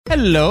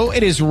Hello,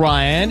 it is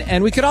Ryan,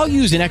 and we could all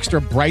use an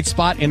extra bright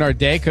spot in our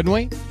day, couldn't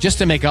we? Just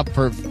to make up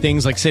for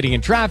things like sitting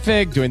in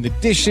traffic, doing the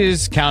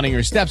dishes, counting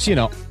your steps,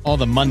 all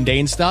the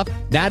mundane stuff.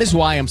 That is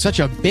why I'm such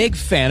a big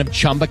fan of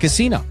Chumba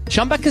Casino.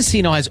 Chumba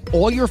Casino has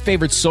all your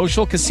favorite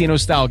social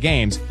casino-style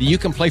games that you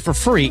can play for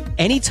free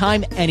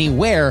anytime,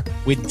 anywhere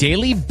with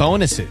daily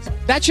bonuses.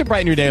 That should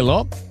brighten your day a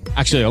little.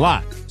 Actually, a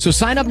lot. So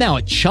sign up now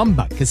at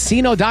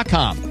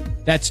ChumbaCasino.com.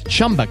 That's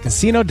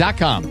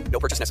ChumbaCasino.com. No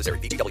purchase necessary.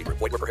 VGW Group.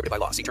 Void where prohibited by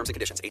law. See terms and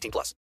conditions.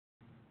 18+.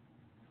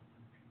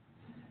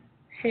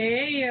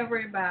 Hey,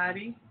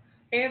 everybody.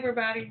 Hey,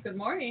 everybody. Good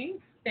morning.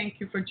 Thank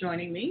you for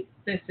joining me.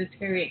 This is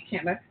Harriet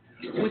Kimmick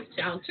with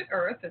Down to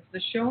Earth. It's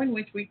the show in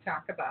which we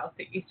talk about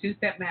the issues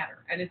that matter.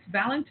 And it's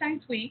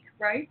Valentine's week,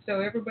 right?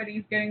 So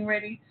everybody's getting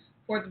ready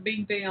for the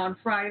big day on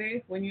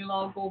Friday when you'll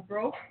all go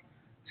broke,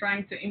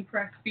 trying to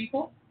impress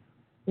people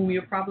whom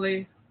you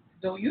probably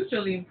don't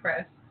usually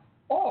impress.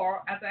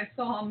 Or, as I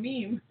saw a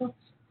meme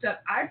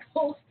that I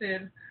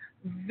posted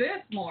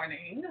this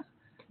morning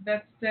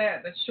that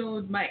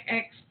showed my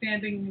ex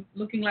standing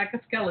looking like a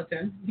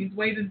skeleton. He's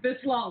waited this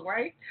long,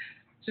 right,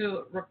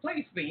 to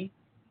replace me.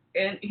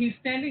 And he's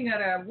standing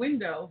at a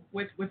window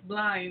with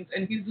blinds,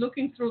 and he's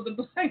looking through the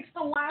blinds.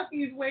 So while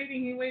he's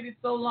waiting, he waited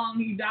so long,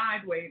 he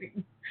died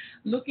waiting,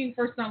 looking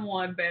for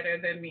someone better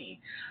than me.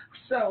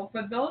 So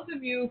for those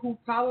of you who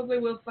probably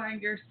will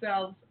find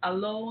yourselves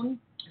alone,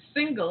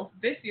 single,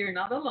 this year,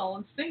 not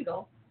alone,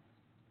 single,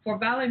 for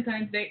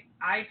Valentine's Day,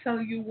 I tell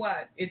you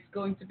what, it's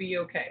going to be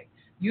okay.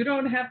 You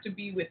don't have to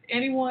be with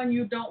anyone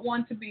you don't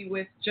want to be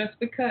with just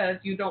because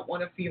you don't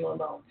want to feel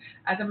alone.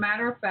 As a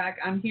matter of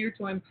fact, I'm here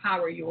to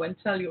empower you and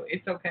tell you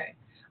it's okay.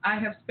 I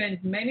have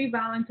spent many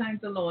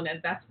Valentines alone, and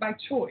that's by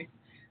choice,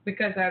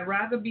 because I'd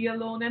rather be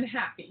alone and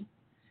happy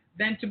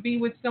than to be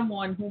with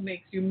someone who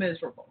makes you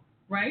miserable,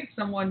 right?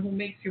 Someone who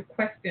makes you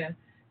question,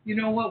 you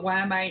know what,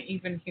 why am I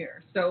even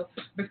here? So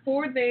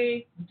before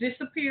they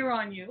disappear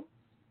on you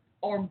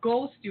or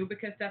ghost you,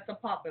 because that's a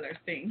popular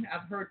thing.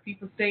 I've heard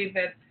people say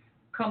that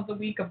come the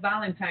week of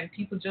Valentine,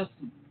 people just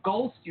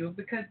ghost you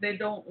because they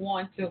don't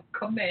want to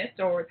commit,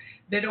 or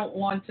they don't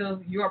want to,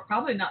 you're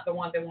probably not the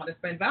one they want to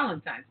spend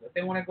Valentine's with.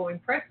 They want to go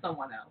impress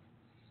someone else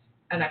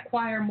and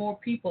acquire more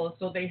people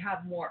so they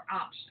have more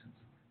options,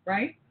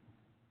 right?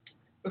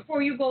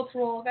 Before you go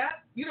through all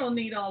that, you don't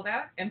need all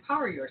that.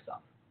 Empower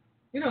yourself.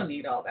 You don't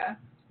need all that.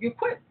 You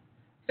quit.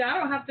 Say, I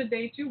don't have to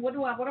date you. What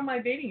am I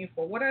dating you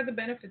for? What are the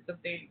benefits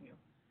of dating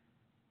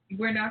you?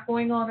 We're not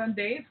going out on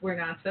dates. We're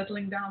not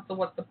settling down. So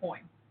what's the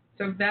point?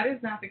 So if that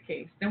is not the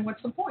case, then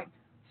what's the point?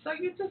 So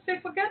you just say,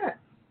 forget it.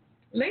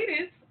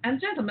 Ladies and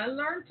gentlemen,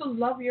 learn to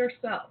love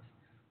yourself.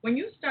 When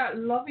you start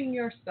loving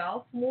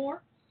yourself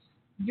more,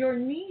 your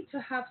need to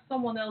have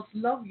someone else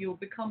love you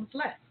becomes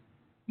less.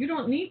 You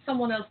don't need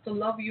someone else to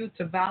love you,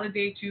 to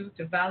validate you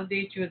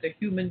as a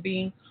human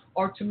being,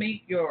 or to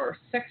make your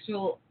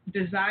sexual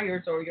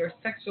desires or your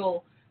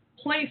sexual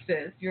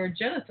places, your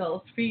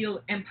genitals,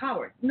 feel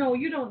empowered. No,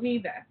 you don't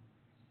need that.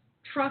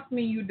 Trust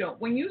me, you don't.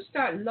 When you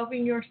start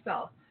loving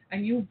yourself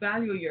and you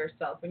value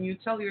yourself and you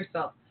tell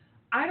yourself,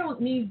 I don't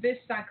need this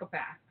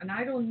psychopath, and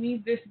I don't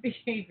need this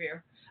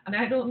behavior, and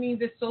I don't need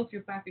this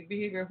sociopathic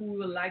behavior who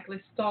will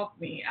likely stalk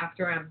me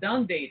after I'm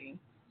done dating.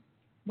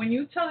 When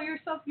you tell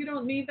yourself you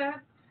don't need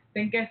that,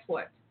 then guess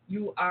what?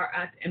 You are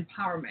at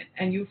empowerment,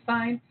 and you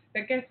find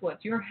that, guess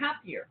what? You're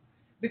happier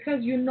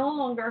because you no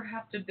longer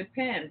have to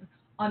depend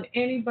on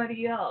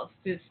anybody else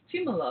to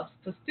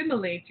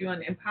stimulate you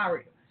and empower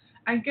you.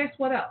 And guess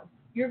what else?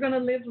 You're going to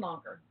live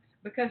longer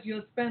because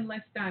you'll spend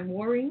less time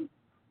worrying.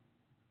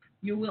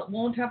 You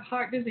won't have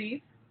heart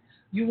disease.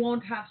 You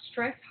won't have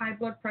stress, high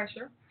blood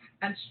pressure,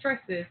 and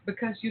stresses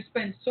because you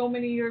spend so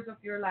many years of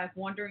your life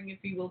wondering if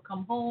he will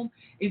come home,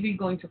 is he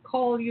going to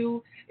call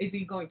you, is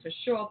he going to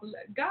show up.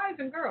 Guys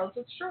and girls,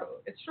 it's true.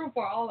 It's true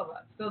for all of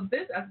us. So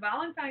this, as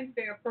Valentine's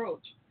Day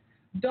approach,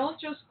 don't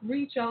just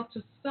reach out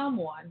to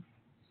someone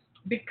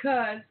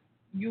because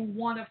you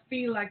want to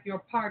feel like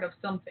you're part of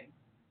something.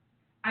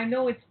 I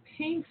know it's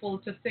painful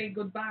to say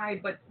goodbye,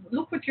 but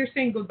look what you're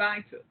saying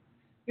goodbye to.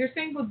 You're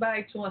saying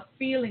goodbye to a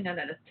feeling and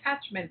an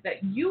attachment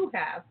that you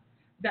have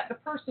that the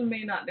person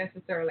may not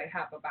necessarily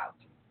have about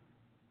you,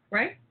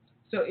 right?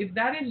 So if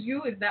that is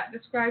you, if that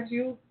describes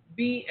you,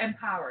 be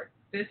empowered.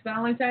 This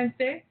Valentine's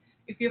Day,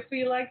 if you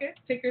feel like it,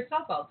 take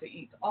yourself out to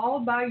eat, all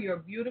by your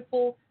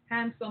beautiful,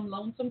 handsome,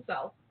 lonesome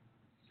self.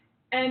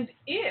 And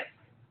if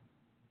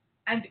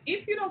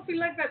you don't feel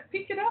like that,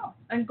 pick it up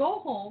and go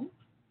home,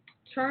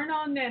 turn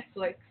on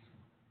Netflix,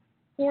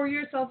 pour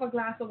yourself a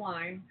glass of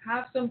wine,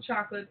 have some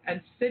chocolate,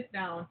 and sit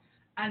down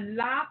and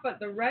laugh at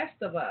the rest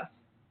of us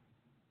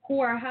who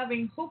are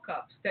having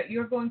hookups that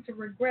you're going to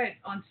regret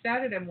on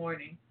Saturday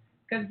morning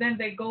because then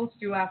they ghost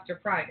you after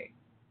Friday,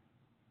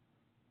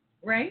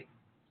 right?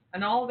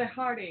 And all the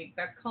heartache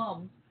that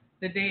comes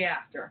the day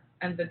after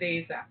and the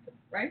days after,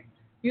 right?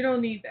 You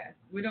don't need that.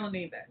 We don't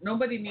need that.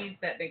 Nobody needs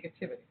that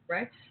negativity,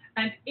 right?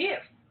 And if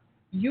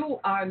you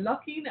are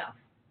lucky enough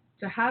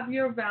to have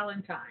your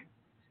Valentine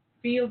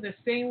feel the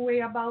same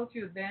way about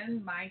you,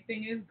 then my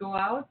thing is go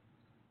out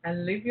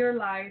and live your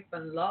life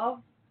and love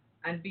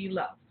and be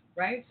loved,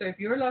 right? So if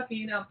you're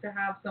lucky enough to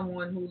have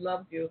someone who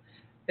loves you,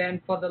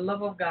 then for the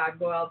love of God,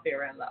 go out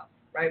there and love,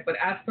 right? But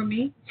as for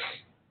me,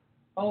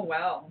 oh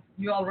well,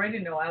 you already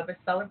know I'll be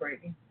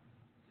celebrating.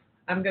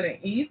 I'm gonna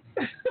eat,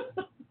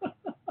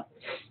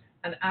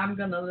 and I'm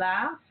gonna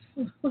laugh,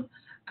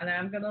 and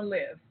I'm gonna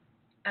live,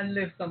 and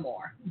live some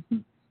more,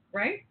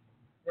 right?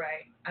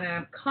 Right. And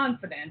I'm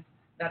confident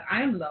that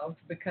I am loved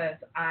because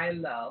I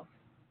love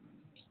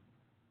me,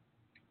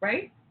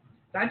 right?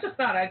 So I just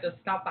thought I'd just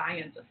stop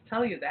by and just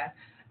tell you that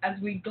as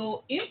we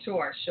go into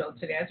our show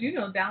today. As you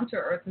know, Down to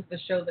Earth is the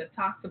show that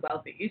talks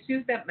about the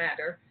issues that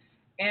matter.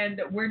 And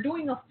we're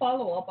doing a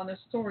follow up on a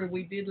story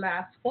we did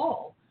last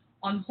fall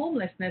on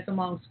homelessness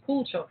among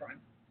school children.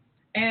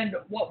 And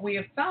what we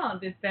have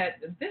found is that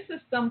this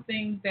is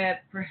something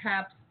that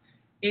perhaps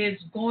is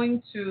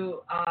going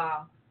to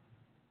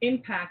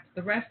impact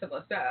the rest of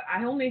us.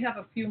 I only have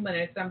a few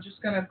minutes. I'm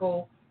just going to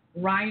go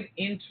right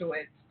into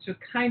it to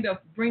kind of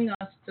bring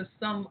us to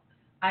some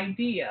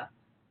idea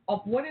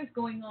of what is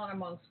going on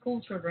among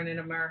school children in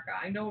America.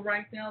 I know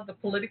right now the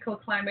political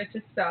climate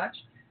is such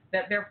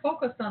that they're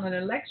focused on an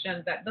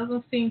election that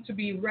doesn't seem to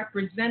be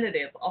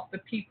representative of the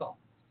people.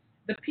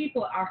 The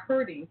people are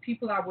hurting.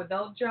 People are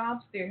without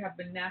jobs. There have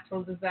been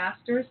natural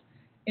disasters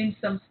in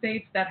some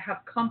states that have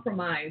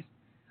compromised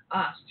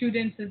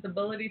students'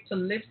 ability to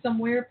live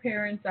somewhere.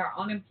 Parents are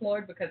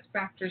unemployed because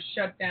factories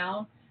shut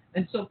down,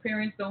 and so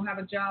parents don't have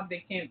a job.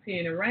 They can't pay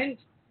any rent.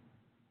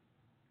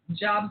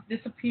 Jobs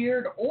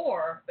disappeared,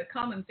 or the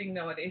common thing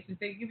nowadays is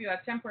they give you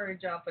a temporary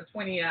job for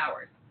 20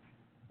 hours,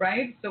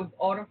 right? So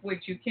out of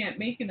which you can't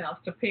make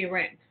enough to pay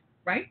rent,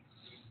 right?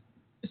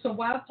 So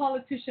while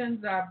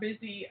politicians are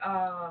busy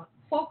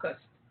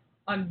focused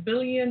on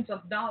billions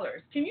of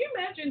dollars, can you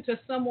imagine to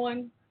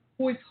someone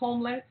who is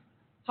homeless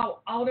how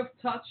out of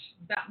touch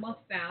that must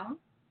sound?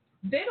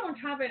 They don't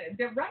have it.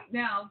 Right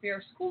now, there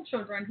are school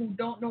children who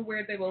don't know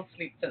where they will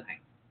sleep tonight.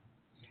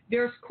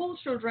 There are school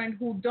children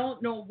who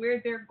don't know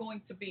where they're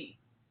going to be.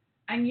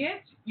 And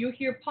yet, you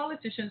hear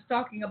politicians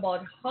talking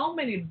about how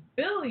many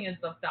billions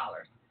of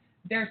dollars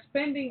they're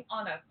spending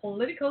on a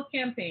political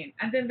campaign,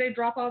 and then they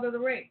drop out of the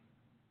race.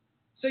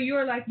 So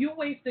you're like, you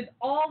wasted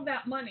all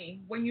that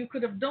money when you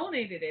could have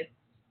donated it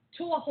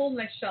to a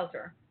homeless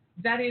shelter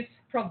that is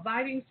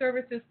providing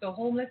services to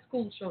homeless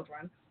school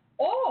children,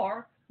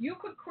 or you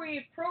could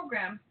create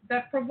programs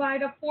that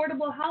provide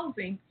affordable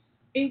housing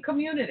in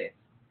communities.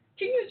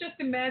 Can you just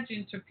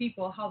imagine to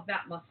people how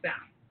that must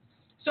sound?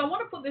 So I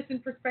want to put this in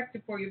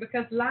perspective for you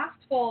because last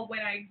fall when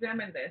I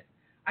examined this,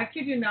 I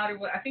kid you not,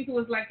 I think it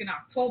was like in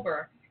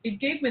October, it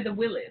gave me the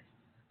willies.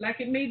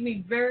 Like it made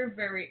me very,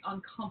 very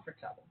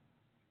uncomfortable.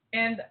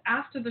 And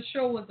after the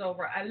show was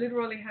over, I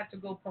literally had to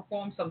go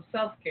perform some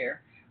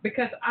self-care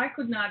because I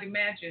could not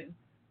imagine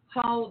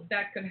how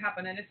that could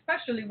happen. And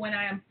especially when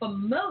I am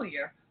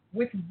familiar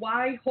with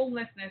why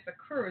homelessness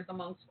occurs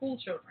among school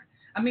children.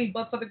 I mean,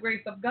 but for the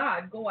grace of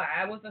God,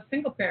 I was a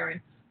single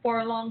parent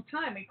for a long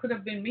time. It could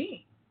have been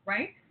me,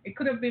 right? It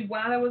could have been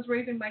while I was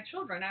raising my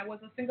children. I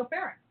was a single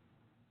parent.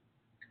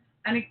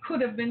 And it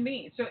could have been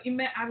me. So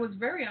I was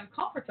very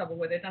uncomfortable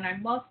with it, and I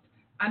must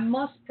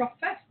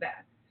profess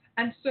that.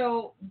 And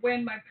so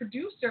when my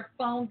producer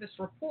found this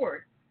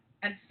report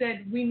and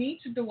said, we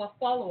need to do a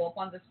follow-up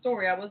on the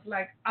story, I was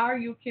like, are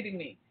you kidding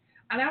me?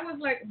 And I was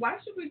like, why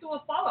should we do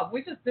a follow-up?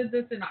 We just did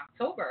this in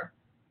October.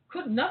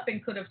 Nothing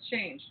could have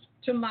changed.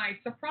 To my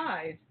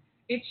surprise,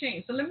 it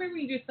changed. So let me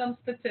read you some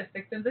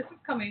statistics, and this is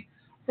coming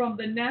from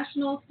the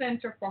National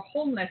Center for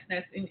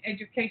Homelessness in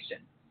Education.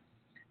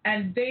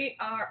 And they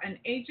are an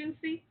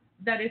agency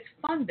that is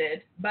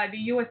funded by the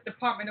U.S.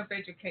 Department of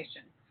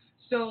Education.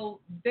 So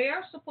they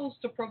are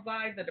supposed to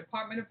provide the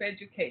Department of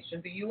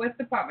Education, the U.S.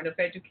 Department of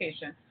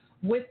Education,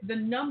 with the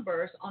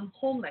numbers on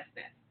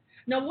homelessness.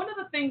 Now, one of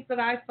the things that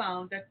I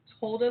found that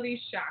totally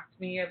shocked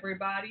me,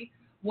 everybody,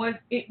 was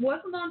it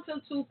wasn't until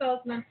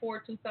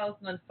 2004,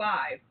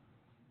 2005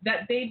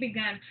 that they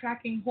began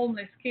tracking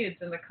homeless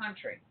kids in the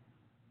country.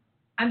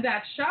 And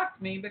that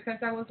shocked me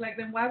because I was like,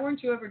 then why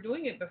weren't you ever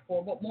doing it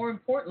before? But more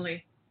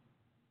importantly,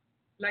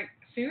 like,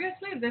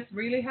 seriously, this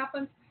really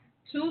happened?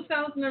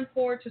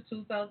 2004 to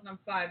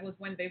 2005 was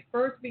when they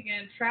first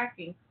began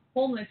tracking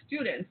homeless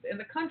students in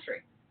the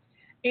country.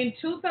 In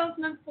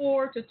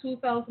 2004 to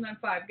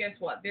 2005, guess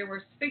what? There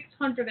were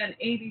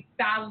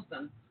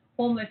 680,000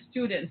 homeless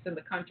students in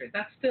the country.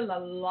 That's still a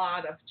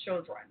lot of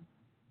children.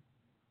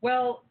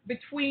 Well,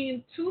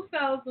 between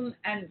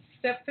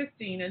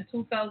 2015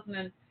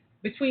 and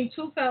between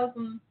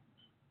 2000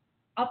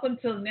 up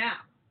until now,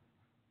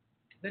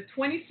 the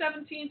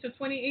 2017 to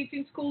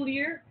 2018 school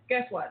year,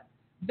 guess what?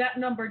 That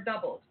number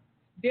doubled.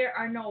 There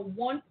are now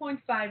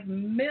 1.5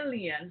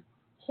 million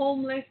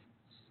homeless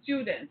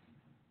students,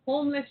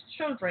 homeless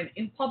children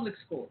in public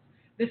schools.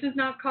 This is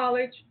not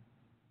college.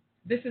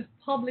 This is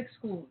public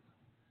schools.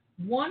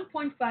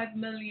 1.5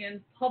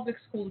 million public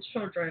school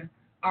children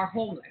are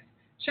homeless.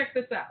 Check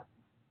this out.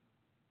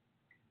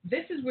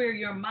 This is where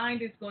your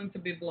mind is going to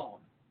be blown.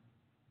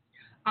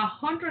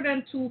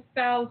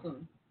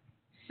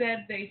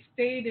 said they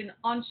stayed in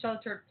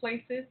unsheltered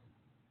places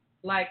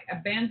like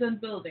abandoned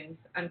buildings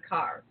and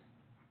cars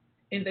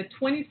in the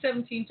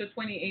 2017 to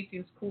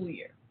 2018 school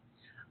year.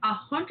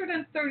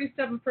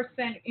 137%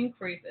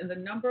 increase in the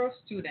number of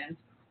students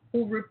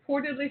who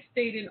reportedly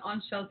stayed in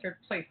unsheltered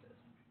places.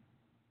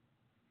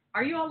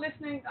 Are you all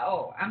listening?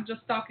 Oh, I'm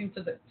just talking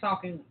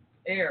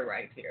air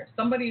right here.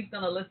 Somebody's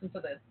going to listen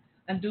to this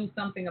and do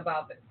something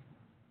about this.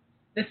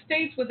 The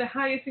states with the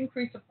highest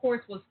increase, of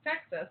course, was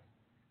Texas,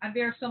 and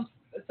there are some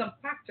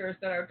factors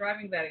that are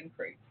driving that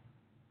increase,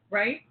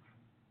 right?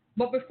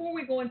 But before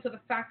we go into the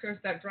factors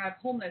that drive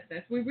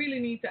homelessness, we really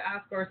need to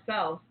ask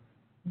ourselves,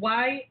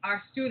 why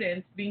are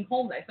students being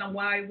homeless and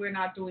why we're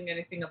not doing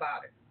anything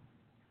about it?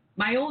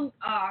 My own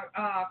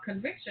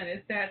conviction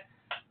is that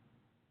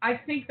I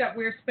think that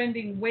we're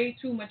spending way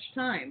too much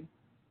time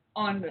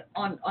on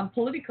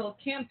political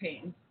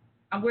campaigns,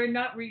 and we're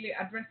not really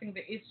addressing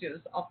the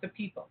issues of the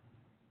people.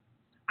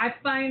 I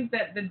find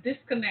that the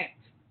disconnect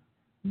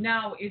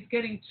now is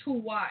getting too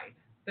wide.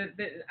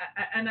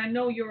 And I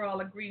know you're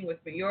all agreeing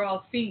with me. You're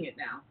all seeing it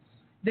now.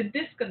 The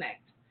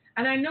disconnect.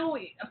 And I know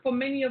for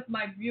many of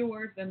my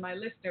viewers and my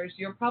listeners,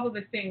 you're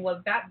probably saying,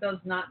 well, that does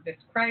not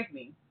describe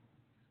me.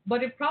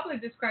 But it probably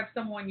describes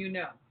someone you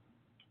know.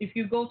 If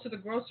you go to the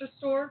grocery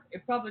store,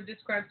 it probably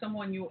describes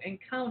someone you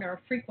encounter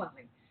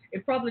frequently.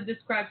 It probably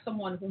describes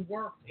someone who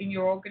works in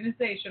your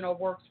organization or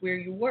works where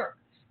you work.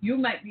 You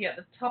might be at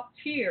the top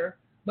tier,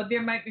 but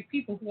there might be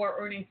people who are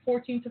earning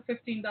 $14 to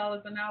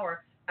 $15 an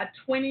hour at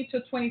 20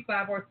 to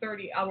 25 or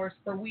 30 hours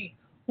per week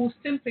who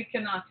simply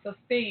cannot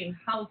sustain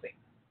housing,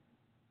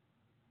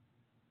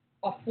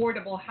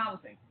 affordable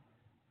housing.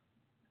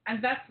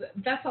 And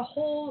that's a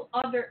whole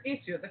other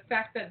issue, the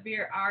fact that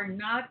there are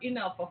not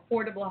enough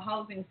affordable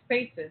housing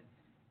spaces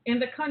in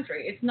the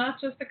country. It's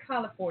not just a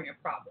California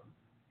problem.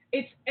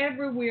 It's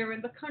everywhere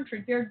in the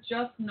country. There's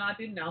just not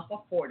enough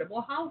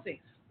affordable housing.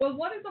 Well,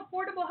 what is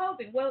affordable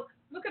housing? Well,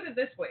 look at it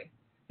this way.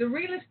 The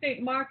real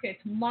estate market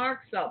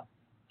marks up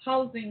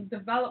housing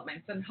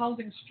developments and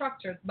housing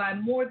structures by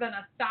more than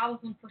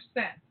 1,000%.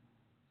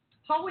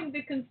 How in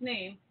Dickens'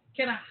 name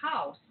can a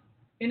house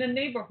in a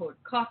neighborhood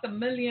cost $1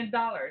 million,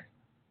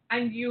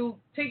 and you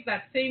take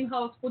that same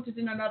house, put it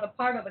in another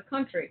part of the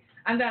country,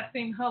 and that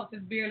same house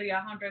is barely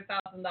 $100,000?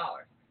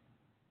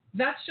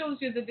 That shows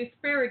you the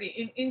disparity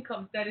in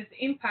incomes that is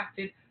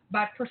impacted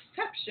by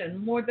perception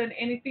more than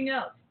anything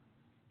else.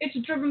 It's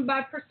driven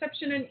by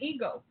perception and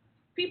ego.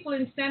 People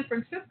in San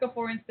Francisco,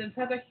 for instance,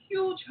 have a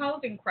huge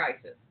housing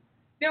crisis.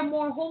 There are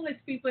more homeless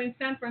people in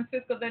San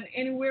Francisco than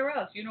anywhere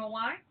else. You know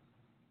why?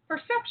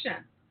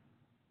 Perception.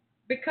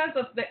 Because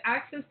of the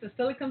access to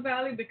Silicon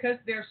Valley, because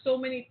there are so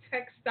many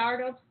tech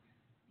startups,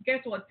 guess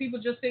what? People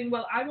just saying,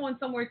 well, I want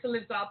somewhere to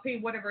live, so I'll pay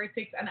whatever it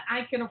takes, and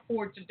I can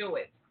afford to do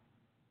it.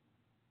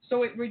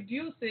 So it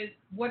reduces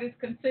what is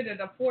considered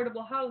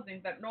affordable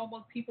housing that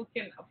normal people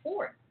can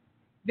afford.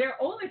 There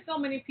are only so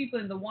many people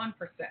in the 1%.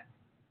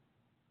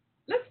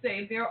 Let's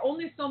say there are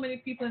only so many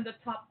people in the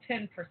top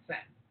 10%.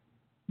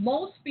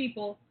 Most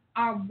people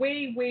are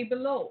way, way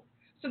below.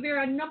 So there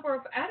are a number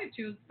of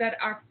attitudes that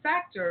are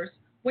factors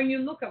when you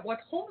look at what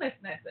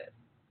homelessness is.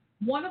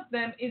 One of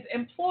them is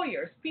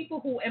employers. People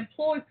who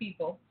employ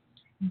people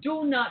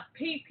do not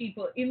pay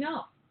people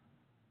enough.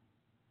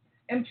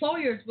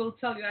 Employers will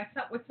tell you, I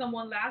sat with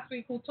someone last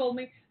week who told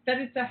me that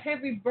it's a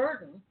heavy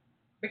burden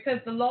because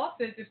the law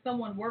says if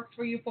someone works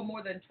for you for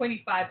more than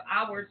 25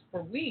 hours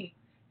per week,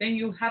 then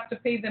you have to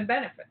pay them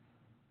benefits.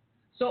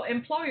 So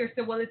employers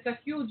say, well, it's a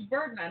huge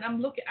burden. And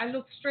I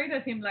look straight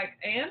at him like,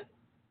 and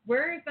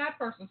where is that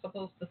person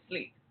supposed to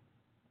sleep?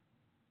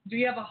 Do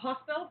you have a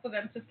hostel for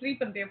them to sleep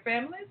and their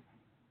families?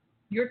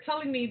 You're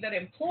telling me that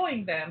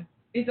employing them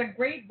is a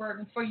great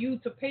burden for you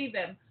to pay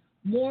them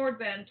more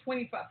than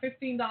 $15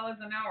 an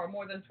hour,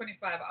 more than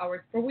 25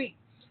 hours per week.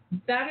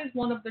 That is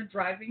one of the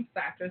driving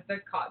factors that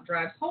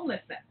drives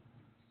homelessness.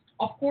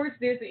 Of course,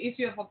 there's the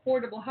issue of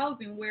affordable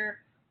housing where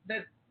the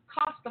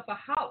cost of a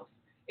house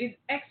is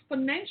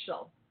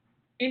exponential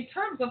in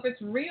terms of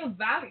its real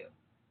value.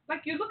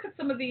 Like you look at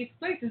some of these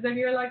places and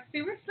you're like,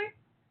 seriously?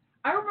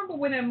 I remember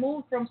when I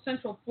moved from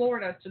Central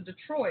Florida to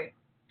Detroit,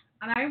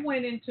 and I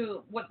went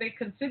into what they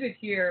considered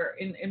here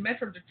in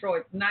Metro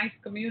Detroit, nice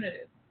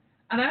communities.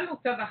 And I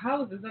looked at the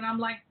houses and I'm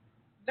like,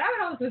 that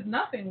house is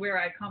nothing where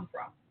I come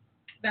from.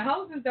 The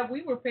houses that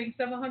we were paying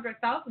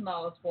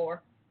 $700,000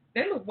 for,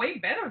 they look way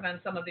better than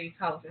some of these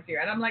houses here.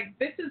 And I'm like,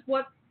 this is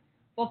what,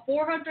 for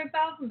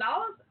 $400,000?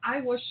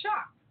 I was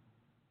shocked.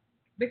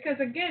 Because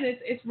again,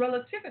 it's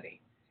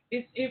relativity.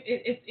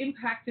 It's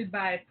impacted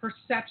by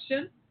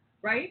perception,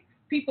 right?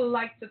 People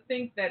like to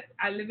think that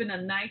I live in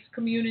a nice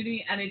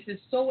community and it is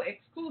so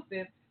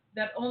exclusive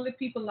that only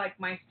people like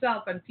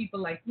myself and people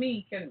like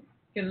me can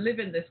live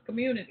in this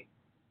community.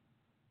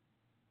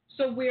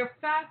 So we're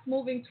fast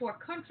moving to a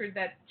country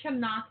that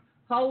cannot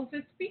house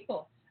its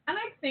people. And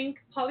I think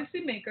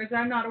policymakers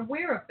are not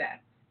aware of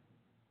that.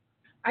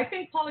 I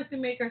think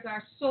policymakers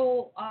are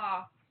so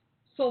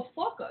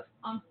focused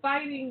on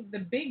fighting the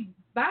big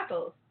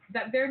battles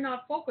that they're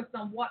not focused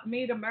on what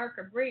made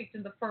America great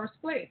in the first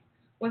place.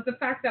 was the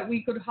fact that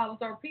we could house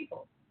our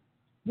people.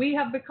 We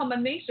have become a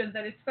nation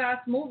that is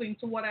fast moving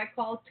to what I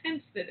call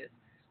tent cities.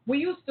 We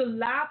used to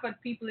laugh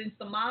at people in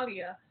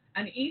Somalia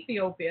and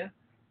Ethiopia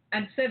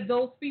and said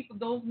those people,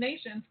 those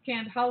nations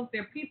can't house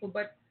their people.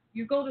 But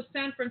you go to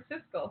San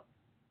Francisco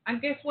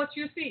and guess what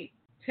you see?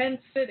 Tent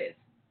cities.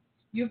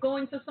 You go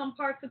into some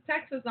parts of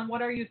Texas and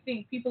what are you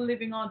seeing? People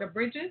living on the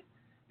bridges,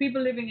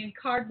 people living in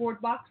cardboard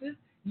boxes.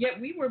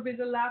 Yet we were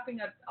busy laughing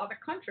at other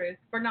countries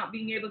for not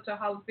being able to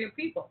house their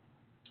people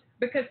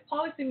because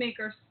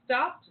policymakers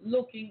stopped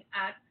looking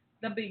at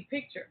the big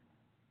picture,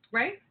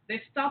 right? They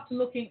stopped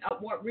looking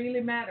at what really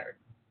mattered,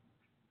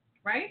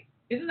 right?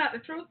 Isn't that the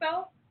truth,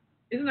 though?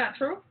 Isn't that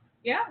true?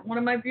 Yeah, one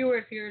of my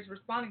viewers here is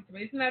responding to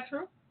me. Isn't that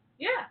true?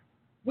 Yeah.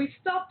 We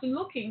stopped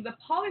looking,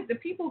 the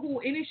people who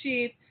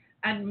initiate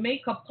and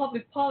make up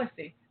public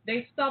policy,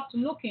 they stopped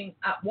looking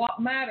at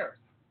what matters.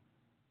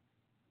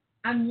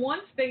 And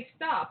once they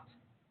stopped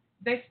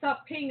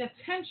paying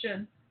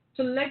attention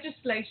to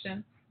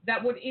legislation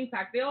that would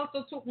impact. They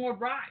also took more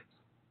bribes.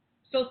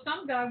 So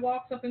some guy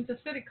walks up into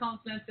city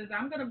council and says,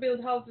 I'm going to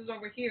build houses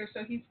over here.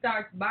 So he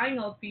starts buying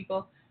out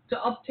people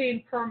to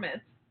obtain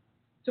permits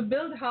to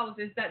build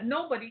houses that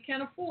nobody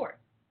can afford.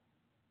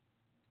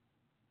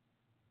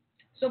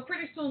 So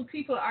pretty soon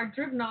people are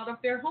driven out of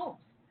their homes.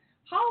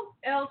 How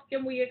else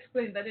can we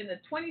explain that in the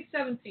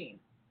 2017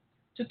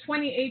 to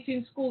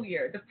 2018 school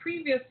year, the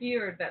previous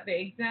year that they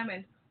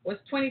examined was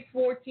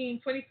 2014,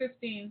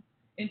 2015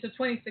 into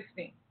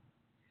 2016.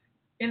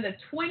 In the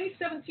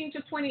 2017 to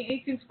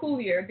 2018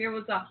 school year, there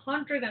was a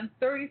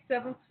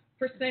 137%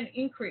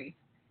 increase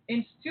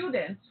in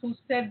students who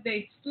said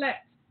they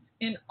slept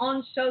in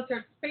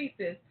unsheltered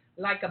spaces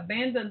like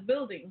abandoned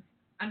buildings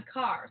and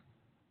cars.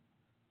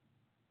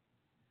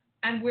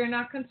 And we're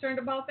not concerned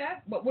about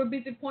that, but we're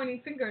busy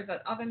pointing fingers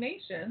at other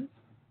nations,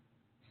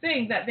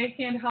 saying that they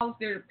can't house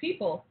their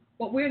people,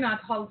 but we're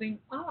not housing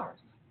ours.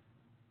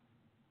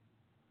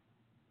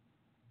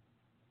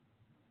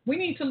 We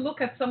need to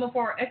look at some of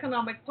our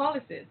economic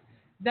policies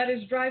that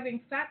is driving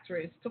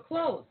factories to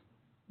close.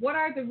 What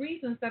are the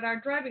reasons that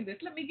are driving this?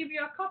 Let me give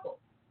you a couple.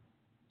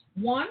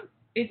 One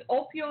is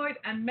opioid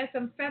and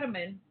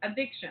methamphetamine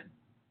addiction.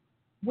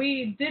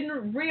 We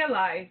didn't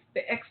realize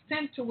the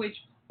extent to which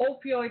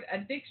opioid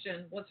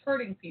addiction was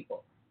hurting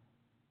people.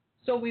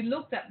 So we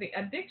looked at the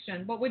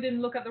addiction, but we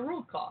didn't look at the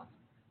root cause.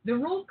 The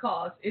root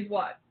cause is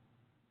what?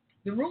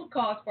 The root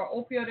cause for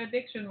opioid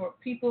addiction were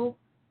people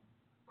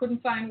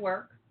couldn't find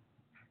work,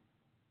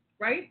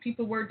 right?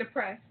 People were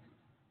depressed.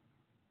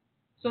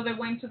 So they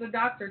went to the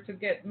doctor to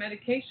get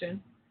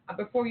medication. And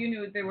before you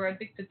knew it, they were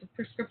addicted to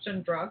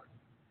prescription drugs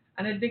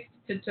and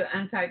addicted to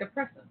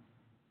antidepressants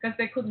because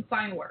they couldn't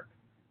find work.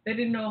 They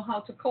didn't know how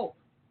to cope.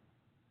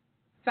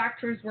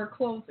 Factories were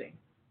closing.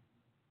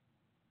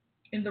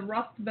 In the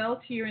Rust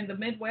Belt here in the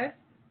Midwest,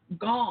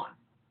 gone.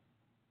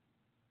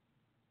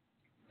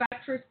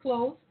 Factories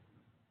closed.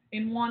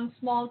 In one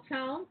small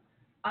town,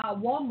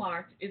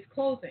 Walmart is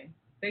closing.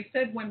 They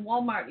said when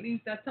Walmart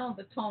leaves that town,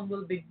 the town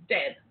will be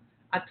dead.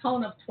 A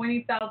town of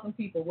 20,000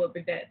 people will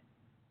be dead.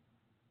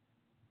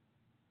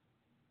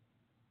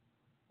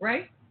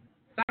 Right?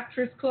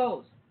 Factories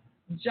close.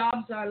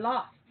 Jobs are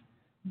lost.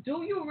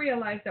 Do you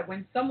realize that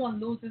when someone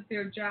loses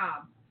their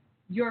job,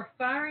 you're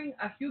firing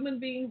a human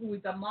being who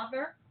is a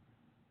mother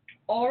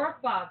or a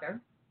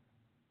father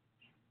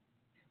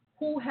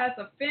who has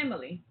a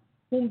family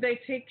whom they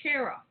take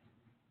care of?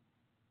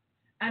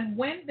 And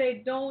when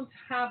they don't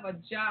have a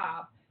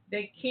job,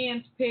 they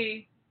can't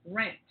pay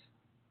rent.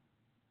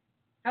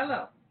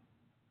 Hello.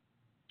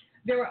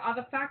 There are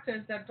other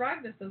factors that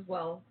drive this as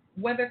well.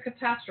 Weather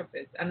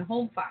catastrophes and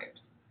home fires.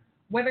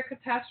 Weather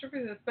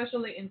catastrophes,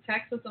 especially in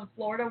Texas and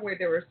Florida, where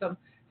there were some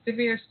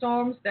severe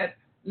storms that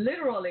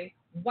literally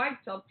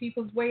wiped out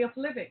people's way of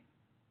living.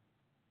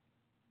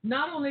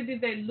 Not only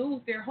did they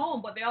lose their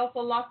home, but they also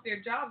lost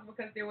their jobs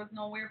because there was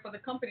nowhere for the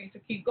company to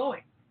keep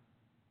going.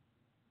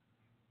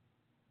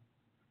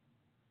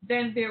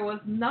 Then there was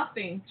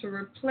nothing to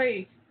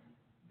replace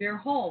their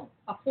home.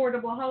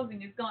 Affordable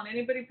housing is gone.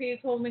 Anybody pays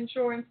home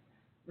insurance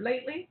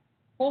lately?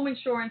 Home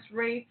insurance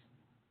rates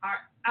are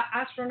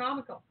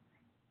astronomical.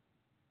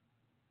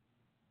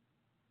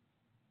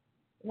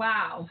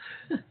 Wow.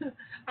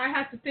 I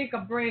had to take a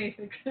break.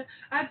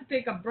 I had to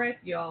take a breath,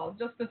 y'all,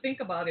 just to think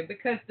about it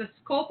because the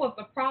scope of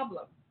the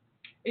problem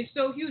is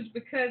so huge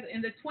because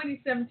in the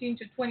 2017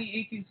 to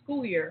 2018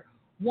 school year,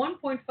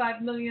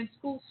 1.5 million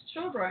school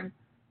children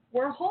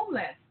were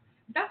homeless.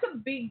 That's a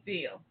big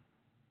deal,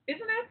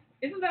 isn't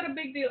it? Isn't that a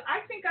big deal?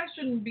 I think I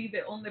shouldn't be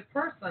the only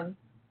person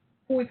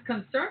who is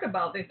concerned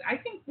about this. I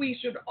think we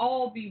should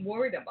all be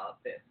worried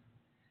about this.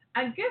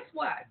 And guess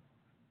what?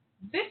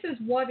 This is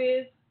what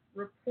is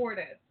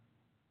reported.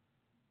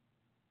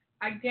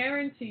 I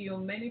guarantee you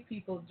many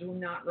people do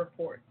not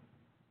report.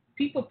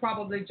 People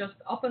probably just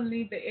up and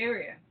leave the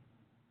area.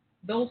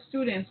 Those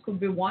students could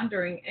be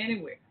wandering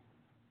anywhere.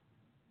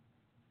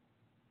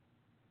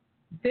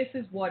 This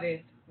is what is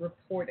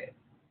reported.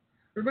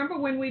 Remember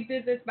when we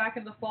did this back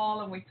in the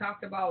fall and we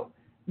talked about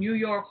New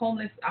York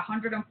homeless,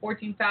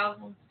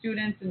 114,000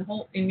 students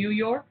in New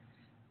York.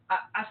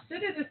 A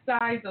city the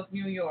size of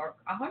New York,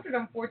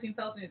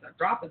 114,000 is a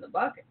drop in the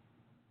bucket.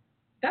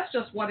 That's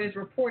just what is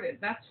reported.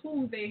 That's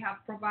whom they have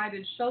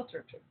provided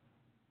shelter to.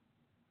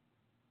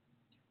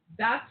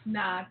 That's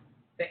not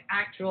the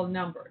actual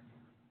numbers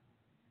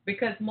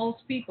because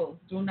most people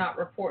do not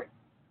report,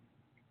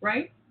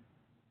 right?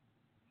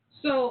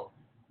 So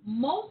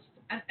most,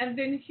 and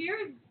then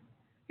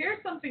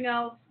here's something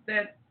else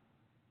that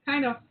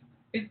kind of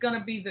is going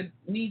to be the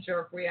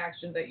knee-jerk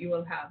reaction that you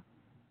will have.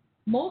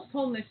 Most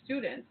homeless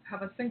students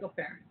have a single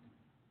parent.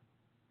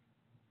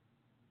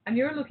 And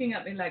you're looking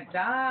at me like,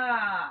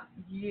 yeah.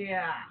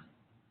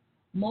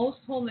 Most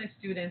homeless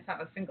students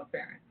have a single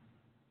parent.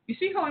 You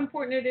see how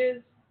important it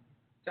is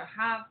to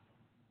have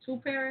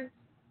two parents,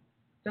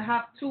 to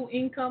have two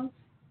incomes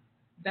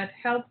that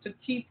help to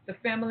keep the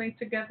family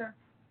together?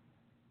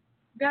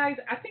 Guys,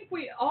 I think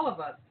all of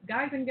us,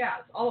 guys and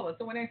gals, all of us.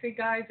 So when I say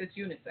guys, it's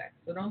unisex.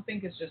 So don't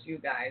think it's just you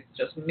guys,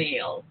 just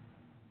male,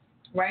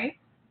 right?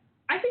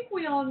 I think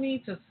we all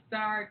need to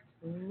start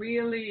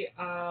really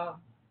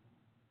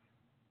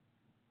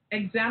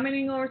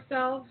examining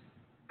ourselves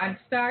and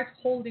start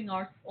holding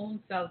our own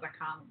selves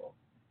accountable.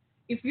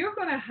 If you're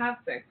going to have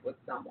sex with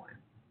someone,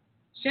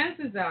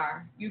 chances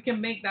are you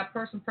can make that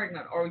person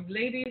pregnant, or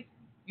ladies,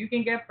 you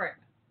can get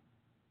pregnant.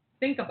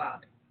 Think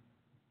about it.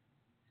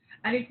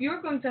 And if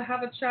you're going to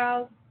have a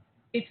child,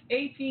 it's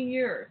 18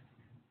 years.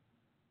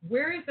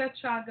 Where is that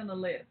child going to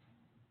live?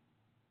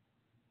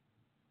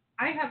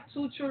 I have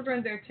two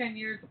children, they're 10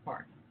 years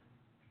apart.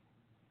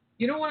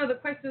 You know, one of the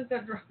questions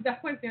that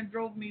question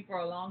drove me for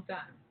a long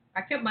time.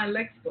 I kept my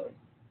legs closed.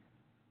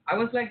 I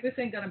was like, this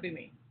ain't going to be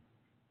me.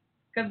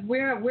 Because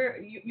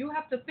you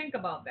have to think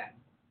about that.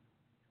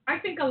 I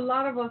think a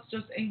lot of us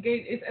just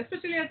engage,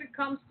 especially as it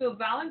comes to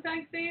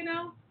Valentine's Day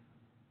now.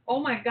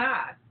 Oh my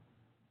God.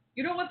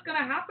 You know what's going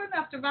to happen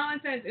after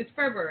Valentine's? It's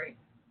February.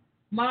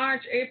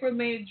 March, April,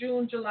 May,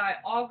 June, July,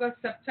 August,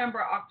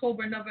 September,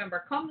 October,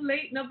 November. Come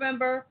late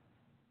November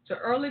to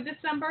early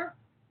December,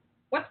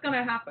 what's going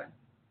to happen?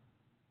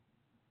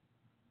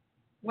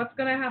 What's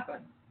going to happen?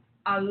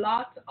 A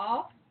lot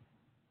of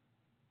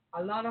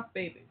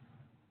babies.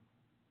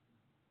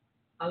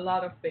 A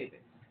lot of babies.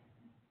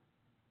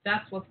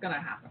 That's what's going to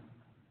happen,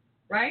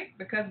 right?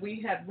 Because we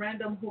had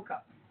random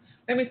hookups.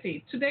 Let me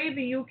see. Today,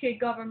 the UK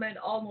government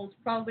almost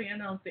proudly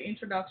announced the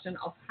introduction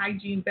of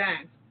hygiene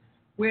banks,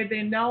 where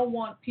they now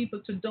want people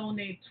to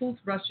donate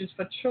toothbrushes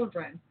for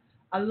children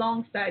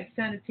alongside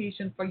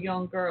sanitation for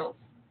young girls.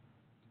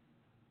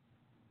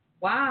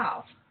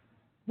 Wow.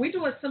 We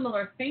do a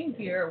similar thing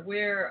here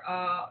where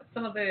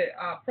some of the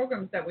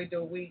programs that we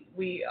do, we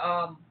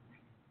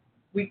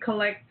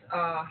collect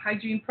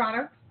hygiene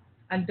products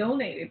and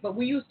donate it. But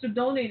we used to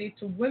donate it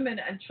to women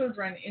and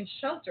children in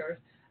shelters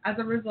as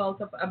a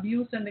result of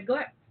abuse and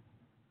neglect.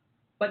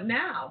 But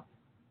now,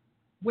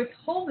 with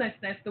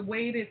homelessness the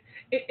way it is,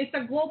 it's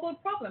a global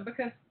problem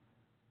because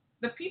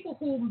the people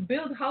who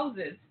build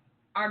houses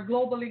are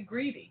globally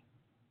greedy.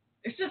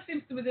 It just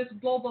seems to be this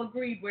global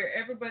greed where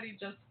everybody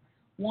just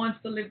wants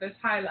to live this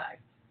high life.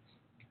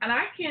 And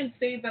I can't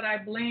say that I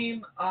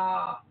blame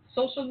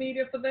social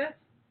media for this.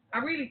 I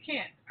really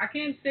can't. I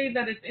can't say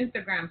that it's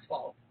Instagram's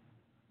fault,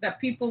 that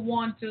people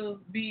want to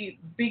be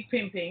big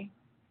pimping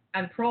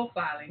and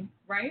profiling,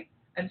 right?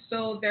 And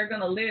so they're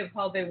going to live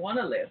how they want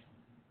to live.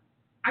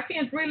 I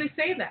can't really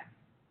say that.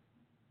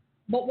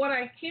 But what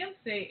I can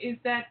say is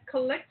that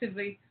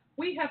collectively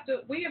we have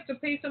to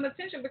pay some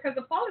attention because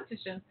the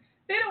politicians,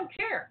 they don't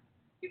care.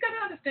 You got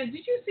to understand.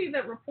 Did you see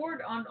that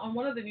report on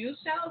one of the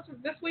news channels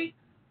this week?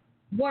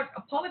 What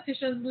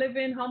politicians live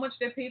in, how much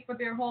they pay for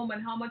their home,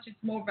 and how much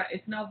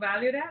it's now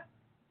valued at?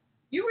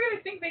 You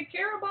really think they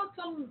care about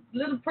some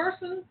little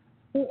person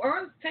who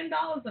earns $10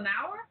 an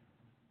hour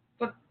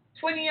for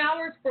 20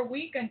 hours per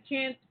week and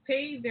can't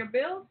pay their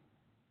bills?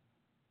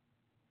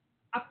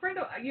 A friend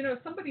of,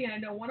 somebody I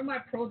know, one of my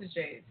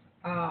proteges,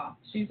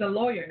 she's a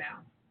lawyer now.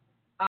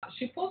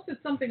 She posted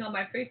something on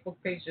my Facebook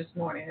page this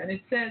morning, and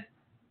it says,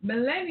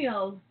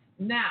 millennials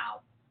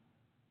now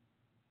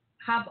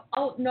have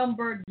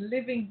outnumbered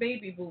living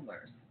baby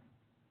boomers.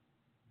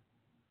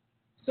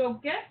 So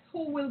guess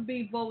who will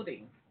be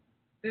voting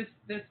this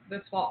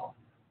fall?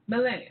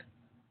 Millennials.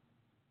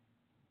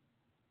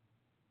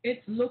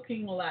 It's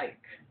looking like.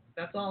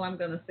 That's all I'm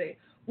going to say.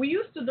 We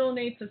used to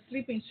donate to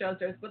sleeping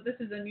shelters, but this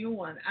is a new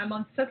one. I'm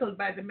unsettled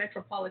by the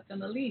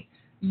metropolitan elite.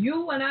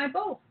 You and I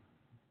both.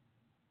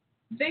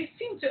 They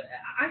seem to.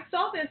 I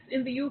saw this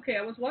in the UK.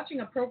 I was watching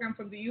a program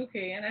from the UK,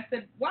 and I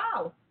said,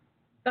 wow,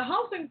 the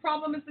housing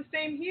problem is the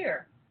same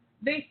here.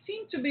 They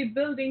seem to be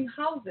building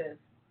houses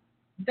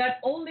that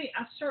only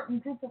a certain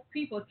group of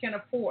people can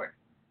afford.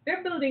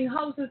 They're building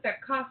houses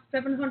that cost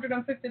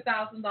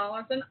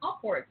 $750,000 and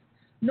upwards.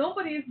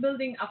 Nobody is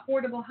building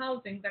affordable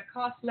housing that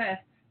costs less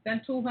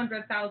than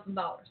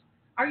 $200,000.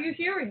 Are you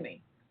hearing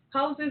me?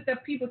 Houses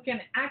that people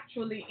can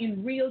actually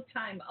in real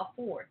time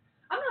afford.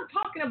 I'm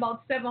not talking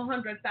about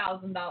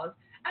 $700,000.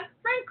 And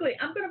frankly,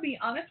 I'm going to be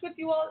honest with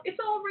you all, it's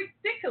all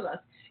ridiculous.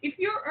 If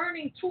you're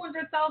earning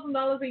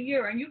 $200,000 a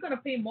year and you're going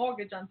to pay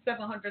mortgage on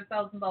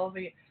 $700,000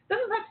 a year,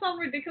 doesn't that sound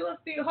ridiculous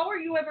to you? How are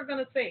you ever going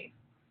to save?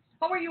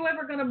 How are you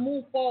ever going to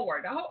move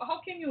forward?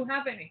 How can you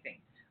have anything?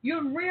 You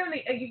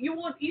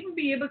won't even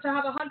be able to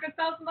have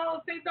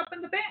 $100,000 saved up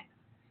in the bank.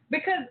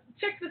 Because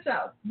check this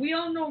out. We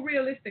all know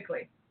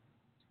realistically,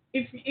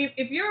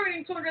 if you're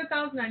earning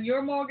 $200,000 and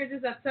your mortgage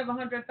is at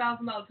 $700,000,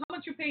 how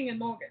much you paying in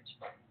mortgage?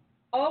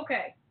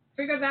 Okay,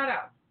 figure that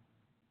out.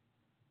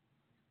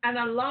 And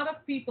a lot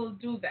of people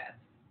do that,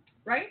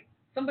 right?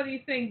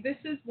 Somebody's saying this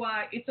is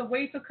why it's a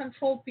way to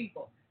control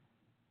people.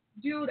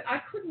 Dude,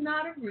 I could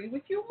not agree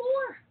with you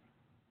more.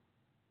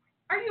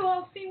 Are you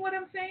all seeing what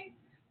I'm saying?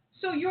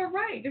 So you're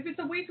right. If it's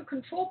a way to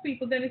control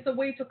people, then it's a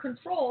way to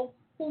control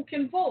who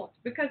can vote.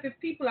 Because if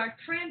people are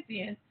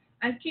transient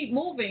and keep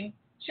moving,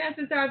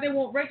 chances are they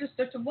won't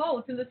register to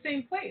vote in the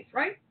same place,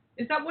 right?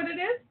 Is that what it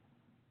is?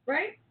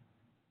 Right?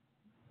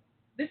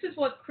 This is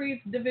what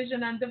creates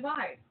division and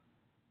divide.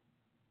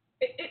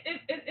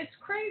 It's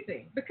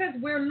crazy because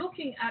we're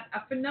looking at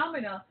a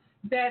phenomena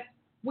that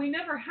we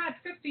never had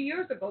 50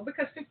 years ago,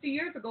 because 50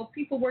 years ago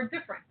people were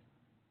different.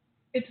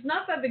 It's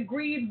not that the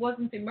greed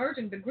wasn't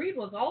emerging. The greed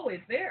was always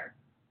there.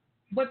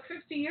 But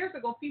 50 years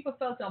ago, people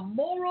felt a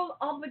moral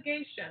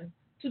obligation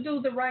to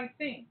do the right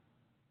thing.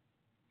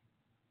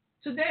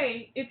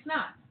 Today, it's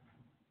not.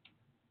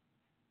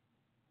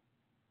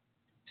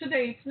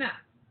 Today, it's not.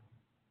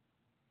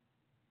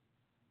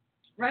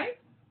 Right?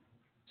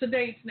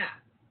 Today, it's not.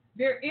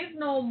 There is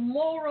no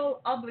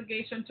moral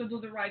obligation to do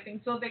the right thing.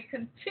 So they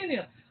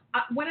continue.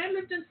 When I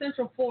lived in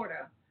Central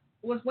Florida,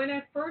 was when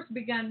I first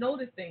began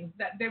noticing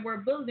that they were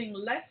building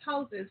less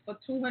houses for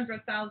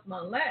 $200,000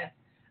 or less,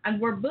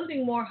 and we're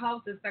building more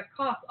houses that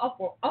cost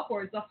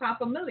upwards of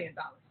 $500,000.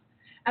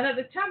 And at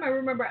the time, I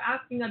remember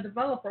asking a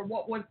developer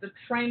what was the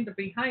trend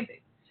behind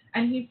it.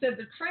 And he said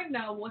the trend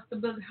now was to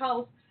build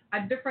house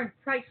at different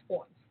price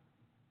points.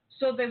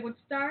 So they would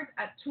start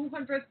at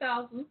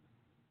 $200,000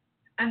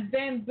 and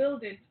then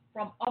build it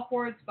from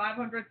upwards,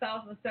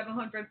 $500,000,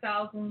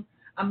 $700,000,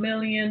 $1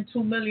 million,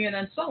 $2 million,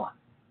 and so on.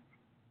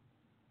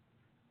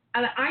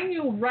 And I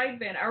knew right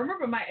then, I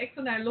remember my ex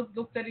and I looked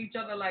at each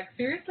other like,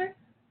 seriously?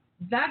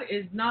 That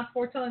is not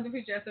foretelling the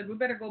future. I said, we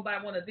better go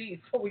buy one of these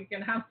so we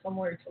can have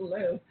somewhere to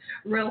live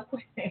real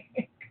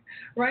quick.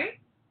 Right?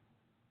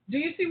 Do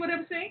you see what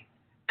I'm saying?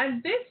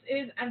 And this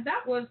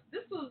was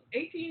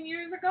 18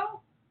 years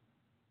ago.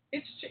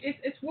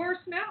 It's worse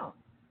now.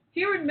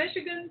 Here in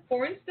Michigan,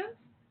 for instance,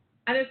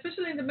 and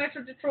especially in the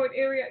Metro Detroit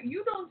area,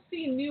 you don't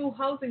see new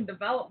housing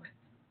development.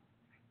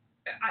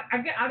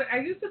 I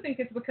used to think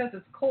it's because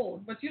it's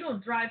cold, but you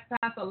don't drive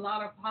past a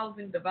lot of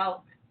housing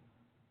development.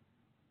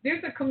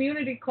 There's a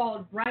community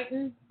called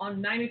Brighton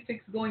on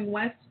 96 going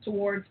west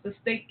towards the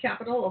state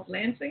capital of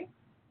Lansing,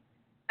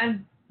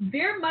 and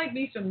there might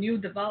be some new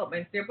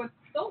developments there, but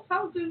those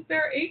houses,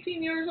 they're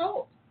 18 years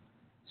old.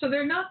 So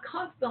they're not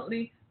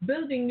constantly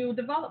building new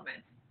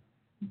developments.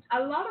 A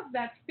lot of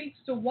that speaks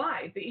to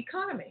why? The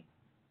economy.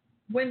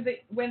 When the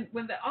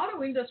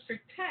auto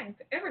industry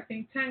tanked,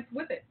 everything tanked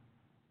with it.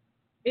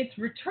 It's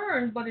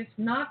returned, but it's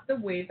not the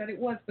way that it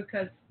was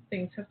because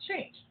things have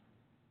changed.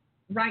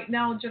 Right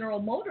now, General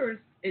Motors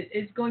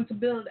is going to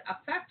build a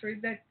factory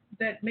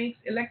that makes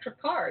electric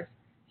cars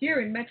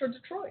here in Metro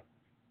Detroit.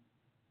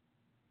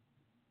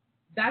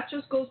 That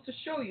just goes to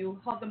show you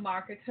how the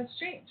market has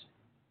changed.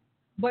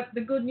 But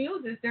the good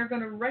news is they're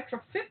going to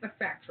retrofit the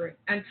factory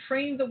and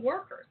train the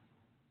workers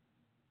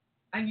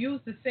and use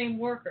the same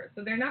workers.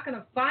 So they're not going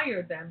to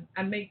fire them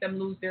and make them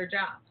lose their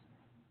jobs.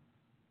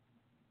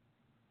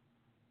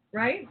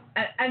 Right?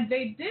 And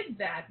they did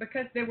that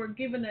because they were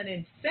given an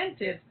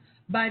incentive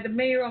by the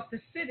mayor of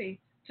the city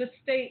to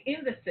stay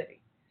in the city.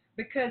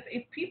 Because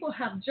if people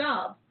have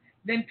jobs,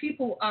 then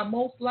people are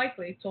most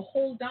likely to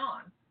hold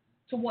on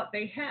to what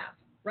they have,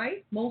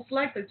 right? Most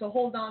likely to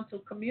hold on to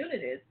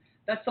communities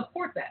that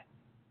support that.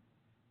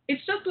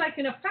 It's just like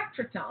in a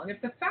factory town.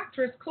 If the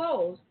factory is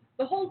closed,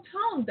 the whole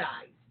town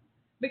dies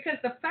because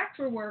the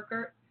factory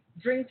worker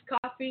drinks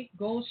coffee,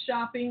 goes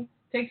shopping,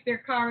 takes their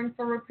car in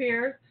for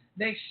repairs.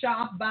 They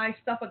shop, buy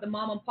stuff at the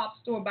mom and pop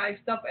store, buy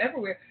stuff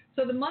everywhere.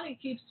 So the money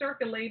keeps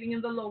circulating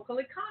in the local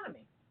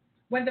economy.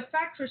 When the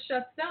factory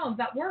shuts down,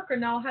 that worker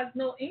now has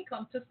no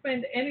income to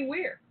spend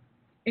anywhere.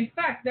 In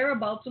fact, they're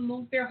about to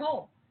lose their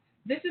home.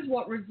 This is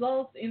what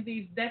results in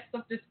these deaths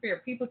of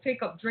despair. People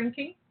take up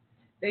drinking.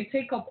 They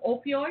take up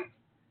opioids.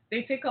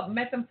 They take up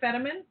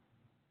methamphetamine.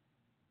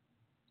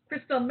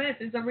 Crystal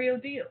meth is a real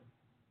deal,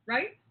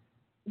 right?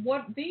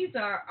 What these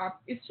are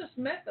it's just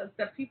methods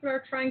that people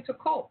are trying to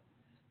cope.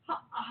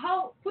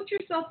 How put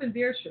yourself in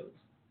their shoes.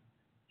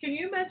 Can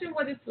you imagine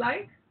what it's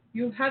like?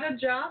 You had a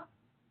job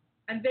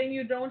and then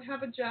you don't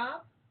have a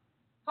job.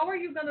 How are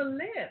you going to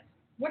live?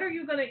 What are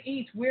you going to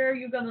eat? Where are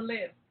you going to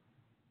live?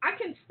 I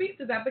can speak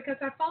to that because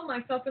I found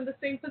myself in the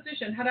same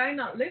position. Had I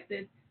not lived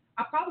it,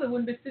 I probably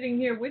wouldn't be sitting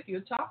here with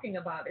you talking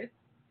about it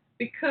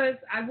because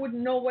I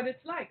wouldn't know what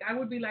it's like. I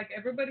would be like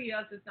everybody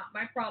else. It's not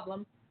my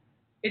problem.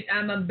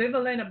 I'm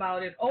ambivalent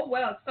about it. Oh,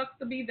 well, it sucks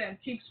to be them.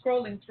 Keep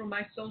scrolling through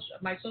my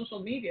social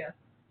media.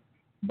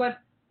 But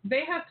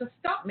they had to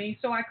stop me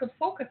so I could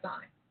focus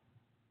on it.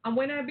 And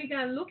when I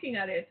began looking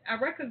at it,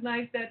 I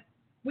recognized that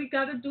we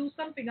got to do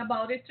something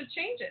about it to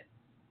change it.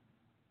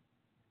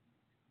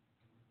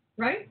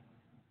 Right?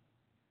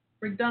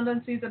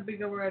 Redundancy is a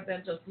bigger word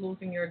than just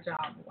losing your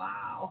job.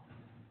 Wow.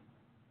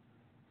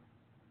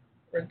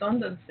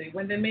 Redundancy.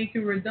 When they make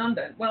you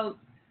redundant. Well,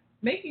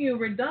 making you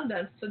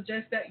redundant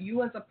suggests that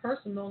you as a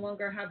person no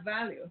longer have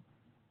value.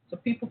 So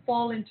people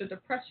fall into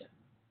depression.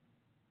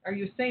 Are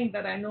you saying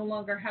that I no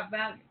longer have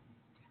value?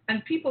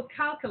 And people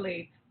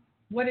calculate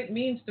what it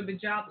means to be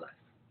jobless.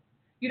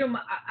 You know,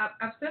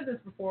 I've said this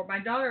before. My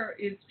daughter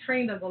is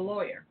trained as a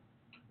lawyer,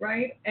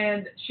 right?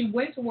 And she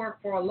went to work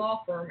for a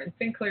law firm in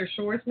St. Clair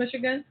Shores,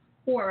 Michigan,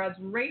 who are as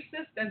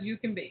racist as you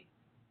can be.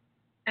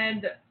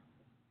 And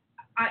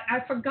I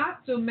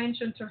forgot to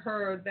mention to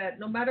her that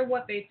no matter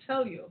what they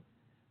tell you,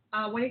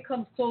 when it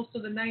comes close to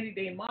the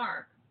 90-day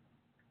mark,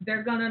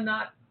 they're going to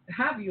not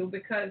have you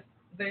because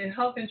the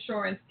health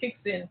insurance kicks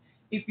in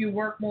if you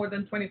work more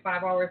than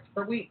 25 hours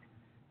per week.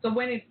 So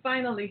when it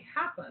finally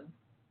happened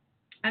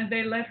and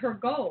they let her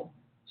go,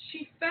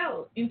 she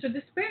fell into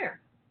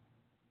despair.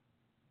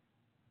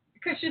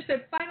 Because she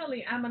said,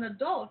 finally, I'm an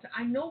adult.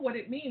 I know what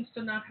it means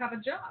to not have a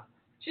job.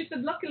 She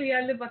said, luckily,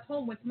 I live at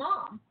home with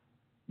mom,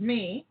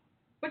 me.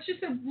 But she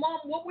said, Mom,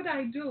 what would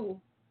I do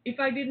if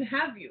I didn't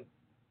have you?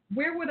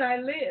 Where would I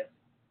live?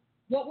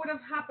 What would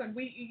have happened?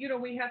 We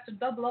had to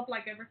double up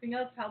like everything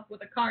else, help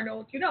with a car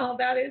note. You know how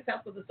that is,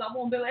 help with the cell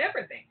phone bill,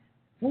 everything,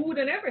 food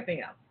and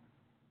everything else.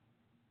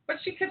 But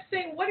she kept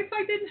saying, what if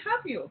I didn't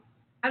have you?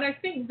 And I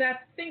think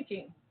that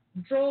thinking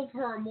drove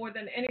her more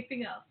than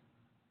anything else.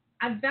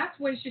 And that's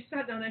when she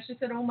sat down and she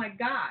said, oh, my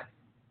God,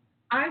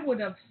 I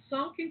would have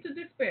sunk into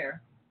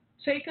despair,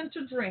 taken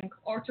to drink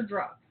or to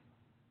drugs.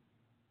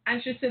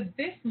 And she said,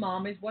 this,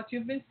 Mom, is what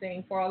you've been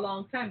saying for a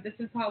long time. This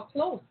is how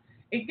close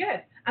it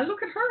gets. And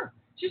look at her.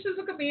 She says,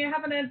 look at me. I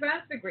have an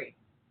advanced degree.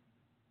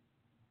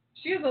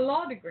 She has a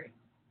law degree.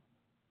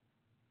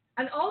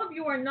 And all of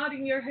you are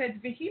nodding your heads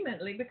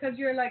vehemently because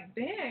you're like,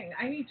 dang,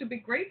 I need to be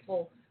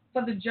grateful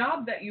for the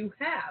job that you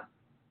have,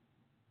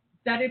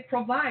 that it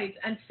provides,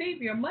 and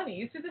save your money.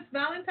 You see this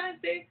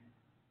Valentine's Day?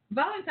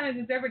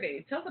 Valentine's is every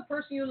day. Tell the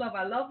person you love,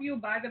 I love you.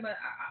 Buy them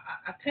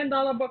a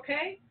 $10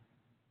 bouquet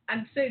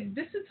and say,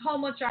 this is how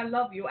much I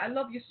love you. I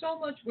love you so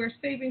much. We're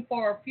saving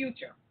for our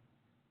future.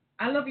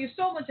 I love you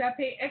so much. I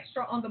pay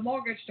extra on the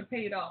mortgage to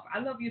pay it off. I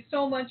love you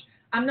so much.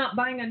 I'm not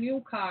buying a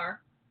new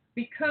car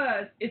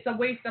because it's a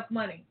waste of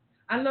money.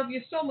 I love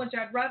you so much.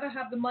 I'd rather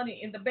have the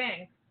money in the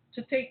bank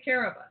to take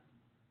care of us.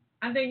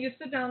 And then you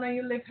sit down and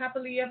you live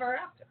happily ever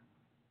after.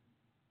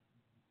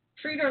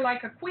 Treat her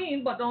like a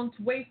queen, but don't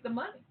waste the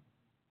money.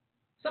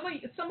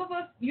 Some of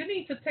us, you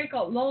need to take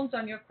out loans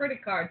on your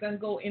credit cards and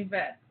go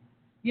invest.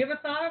 You ever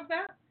thought of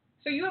that?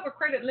 So you have a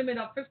credit limit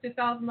of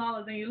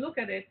 $50,000 and you look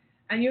at it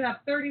and you have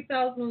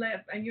 $30,000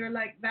 left and you're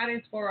like, that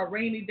is for a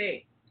rainy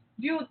day.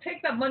 You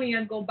take that money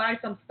and go buy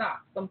some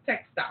stocks, some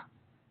tech stocks,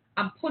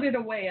 and put it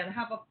away and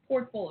have a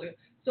portfolio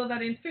so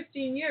that in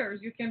 15 years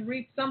you can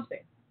reap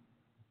something.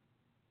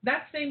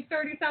 That same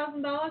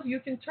 $30,000, you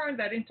can turn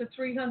that into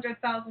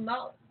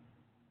 $300,000.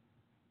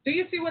 Do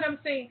you see what I'm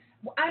saying?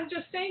 I'm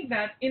just saying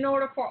that in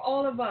order for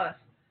all of us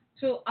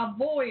to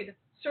avoid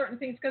certain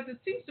things, because it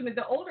seems to me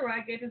the older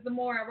I get is the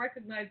more I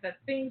recognize that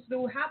things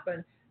do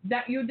happen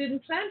that you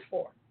didn't plan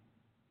for.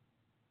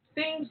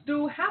 Things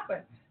do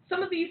happen.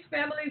 Some of these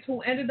families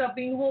who ended up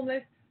being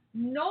homeless,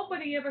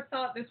 nobody ever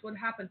thought this would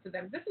happen to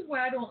them. This is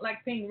why I don't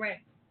like paying rent.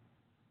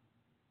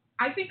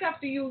 I think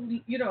after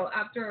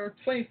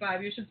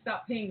 25, you should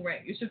stop paying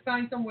rent. You should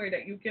find somewhere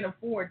that you can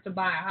afford to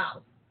buy a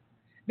house.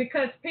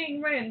 Because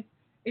paying rent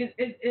is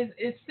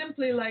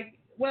simply like,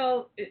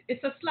 well,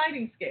 it's a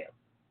sliding scale.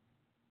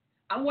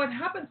 And what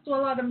happens to a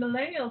lot of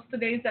millennials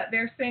today is that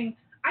they're saying,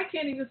 I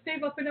can't even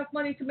save up enough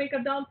money to make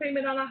a down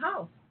payment on a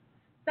house.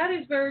 That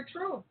is very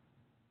true.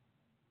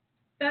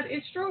 That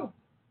is true.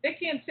 They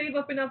can't save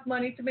up enough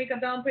money to make a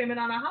down payment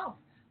on a house.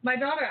 My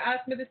daughter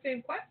asked me the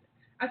same question.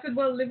 I said,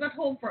 well, live at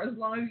home for as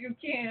long as you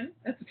can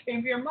and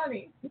save your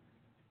money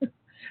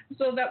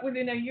so that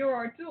within a year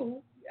or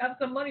two, you have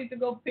some money to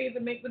go make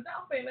the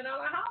down payment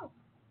on a house.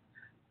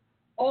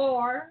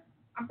 Or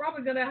I'm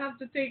probably going to have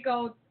to take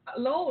out a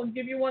loan,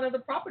 give you one of the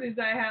properties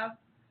I have,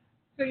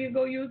 so you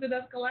go use it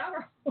as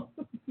collateral.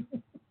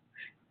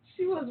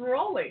 She was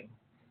rolling.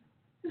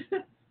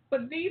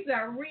 But these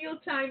are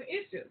real-time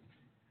issues.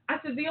 I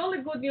said, the only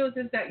good news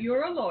is that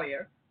you're a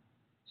lawyer,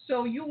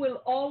 so you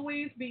will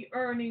always be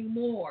earning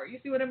more. You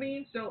see what I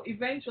mean? So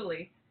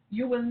eventually,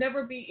 you will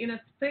never be in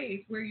a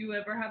space where you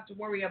ever have to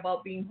worry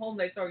about being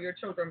homeless or your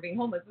children being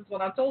homeless. That's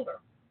what I told her.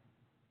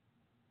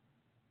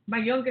 My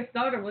youngest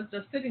daughter was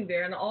just sitting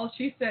there, and all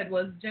she said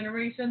was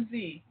Generation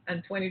Z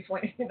and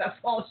 2020. That's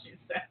all she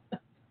said.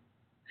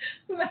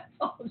 That's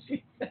all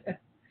she said,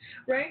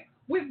 right?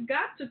 We've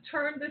got to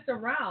turn this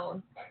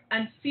around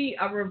and see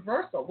a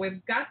reversal.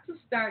 We've got to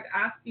start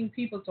asking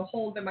people to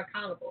hold them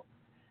accountable.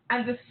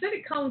 And the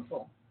city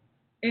council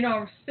in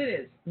our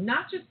cities,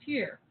 not just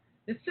here,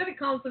 the city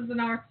councils in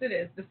our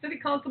cities, the city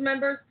council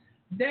members,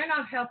 They're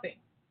not helping.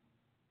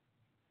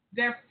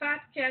 They're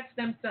fat cats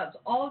themselves.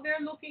 All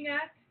they're looking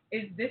at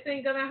is this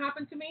ain't going to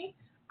happen to me.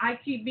 I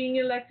keep being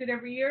elected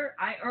every year.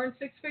 I earn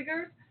six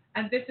figures,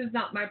 and this is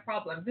not my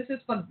problem. This is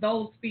for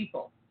those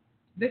people.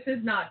 This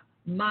is not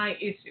my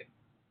issue.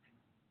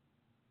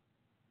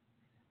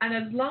 And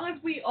as long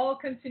as we all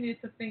continue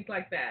to think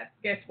like that,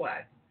 guess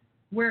what?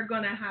 We're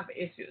going to have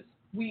issues.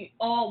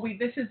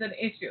 This is an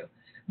issue.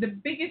 The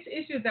biggest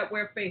issue that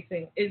we're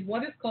facing is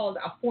what is called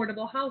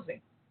affordable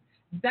housing.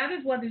 That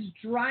is what is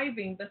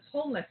driving this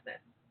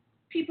homelessness.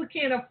 People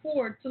can't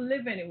afford to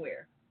live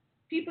anywhere.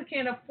 People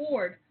can't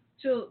afford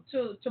to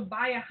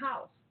buy a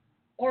house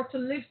or to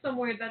live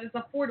somewhere that is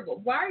affordable.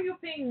 Why are you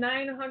paying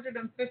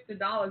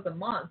 $950 a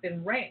month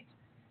in rent,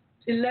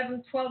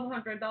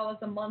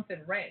 $1,200 a month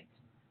in rent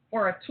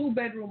for a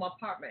two-bedroom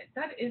apartment?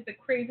 That is the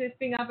craziest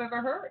thing I've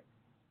ever heard.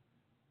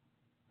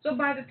 So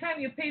by the time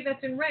you pay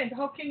that in rent,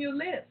 how can you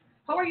live?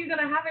 How are you going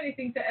to have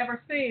anything to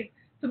ever save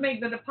to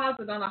make the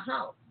deposit on a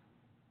house?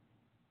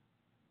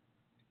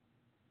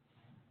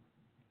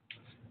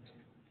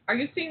 Are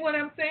you seeing what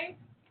I'm saying?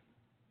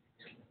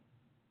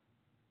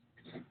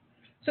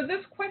 So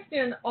this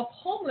question of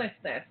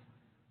homelessness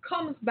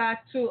comes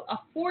back to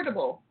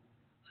affordable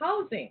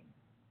housing.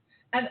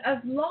 And as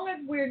long as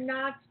we're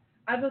not,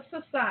 as a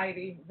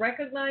society,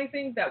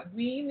 recognizing that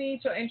we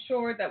need to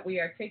ensure that we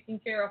are taking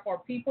care of our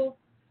people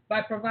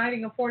by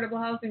providing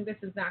affordable housing, this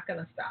is not going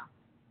to stop.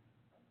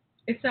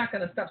 It's not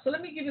going to stop. So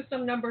let me give you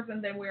some numbers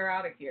and then we're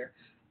out of here.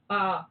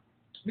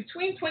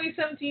 Between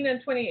 2017 and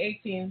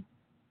 2018,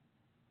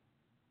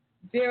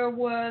 there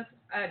was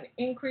an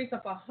increase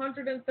of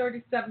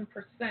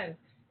 137%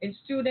 in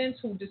students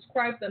who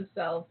described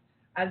themselves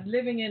as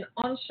living in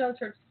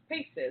unsheltered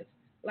spaces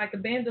like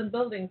abandoned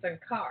buildings and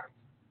cars.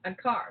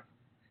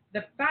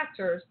 The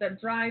factors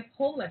that drive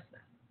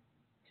homelessness.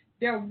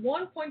 There are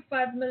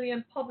 1.5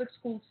 million public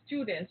school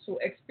students who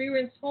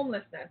experienced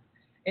homelessness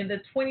in the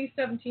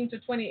 2017 to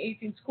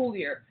 2018 school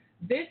year.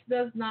 This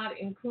does not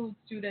include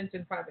students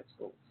in private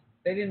schools.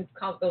 They didn't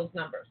count those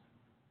numbers.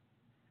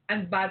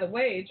 And by the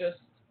way, just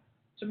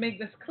to make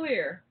this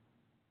clear,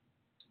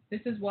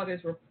 this is what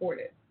is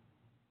reported.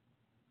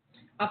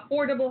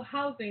 Affordable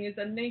housing is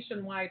a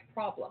nationwide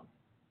problem.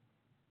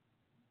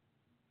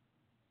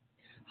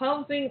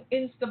 Housing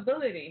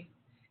instability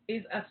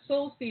is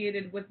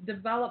associated with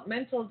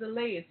developmental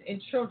delays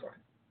in children.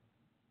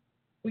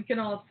 We can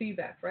all see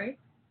that, right?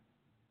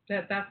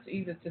 That's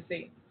easy to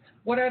see.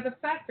 What are the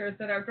factors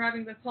that are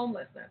driving this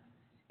homelessness?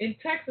 In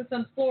Texas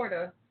and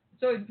Florida,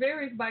 so it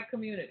varies by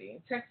community.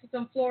 In Texas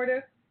and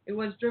Florida, it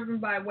was driven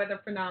by weather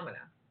phenomena,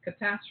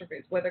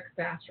 weather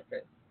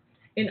catastrophes.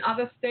 In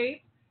other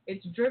states,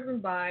 it's driven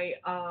by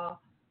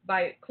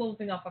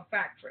closing off a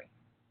factory,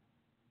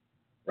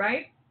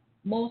 right?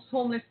 Most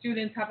homeless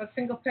students have a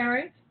single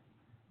parent.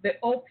 The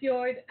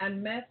opioid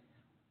and meth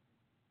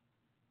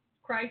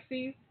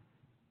crises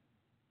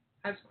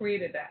has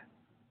created that.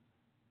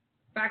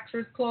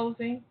 Factories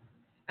closing,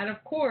 and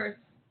of course,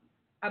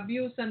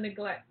 abuse and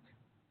neglect,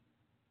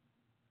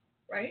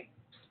 right?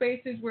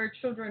 Spaces where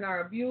children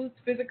are abused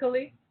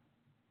physically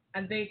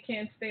and they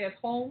can't stay at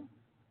home.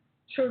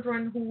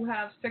 Children who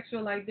have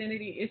sexual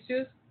identity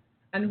issues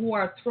and who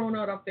are thrown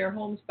out of their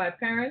homes by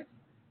parents.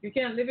 You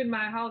can't live in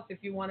my house if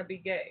you want to be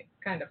gay,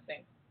 kind of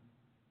thing.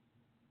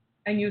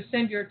 And you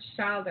send your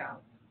child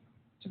out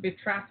to be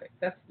trafficked.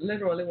 That's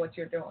literally what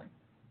you're doing.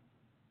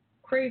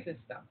 Crazy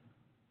stuff.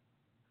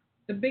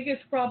 The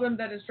biggest problem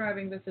that is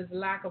driving this is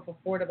lack of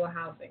affordable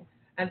housing.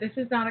 And this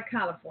is not a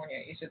California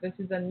issue. This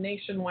is a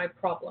nationwide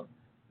problem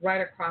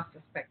right across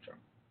the spectrum.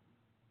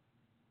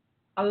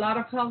 A lot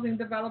of housing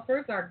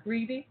developers are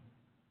greedy.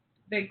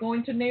 They go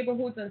into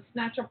neighborhoods and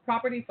snatch up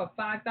property for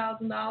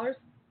 $5,000,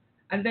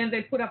 and then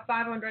they put a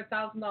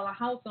 $500,000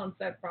 house on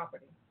said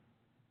property.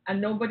 And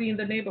nobody in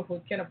the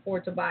neighborhood can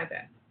afford to buy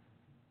that.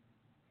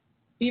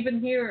 Even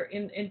here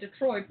in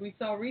Detroit, we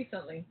saw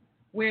recently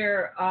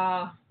where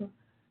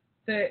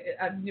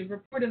the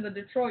report in the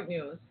Detroit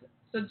News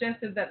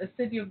suggested that the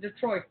city of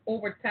Detroit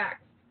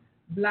overtaxed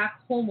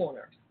black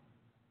homeowners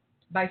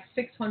by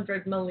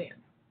 $600 million.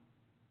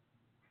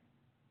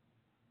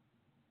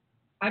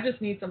 I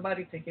just need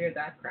somebody to hear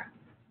that crap.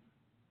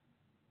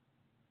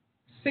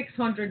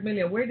 $600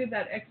 million. Where did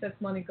that excess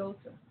money go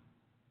to?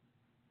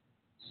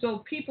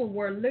 So people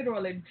were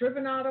literally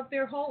driven out of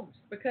their homes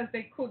because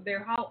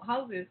their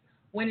houses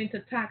went into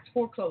tax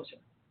foreclosure.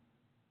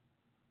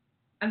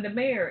 And the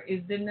mayor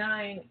is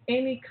denying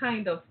any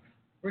kind of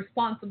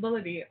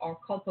responsibility or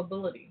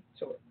culpability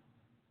to it.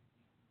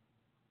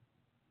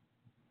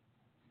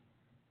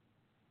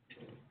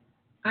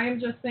 I am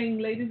just saying,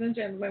 ladies and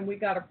gentlemen, we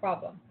got a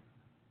problem.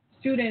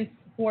 Students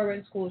who are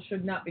in school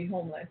should not be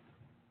homeless.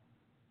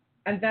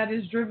 And that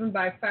is driven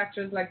by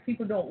factors like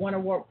people don't want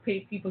to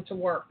pay people to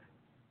work.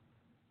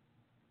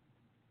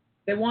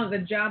 They want the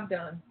job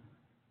done,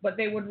 but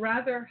they would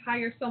rather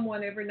hire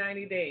someone every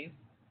 90 days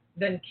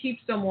than keep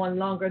someone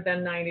longer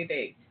than 90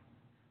 days.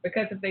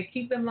 Because if they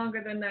keep them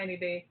longer than 90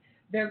 days,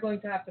 they're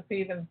going to have to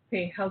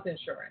pay health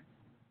insurance.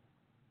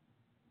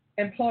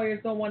 Employers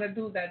don't want to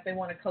do that. They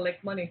want to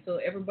collect money so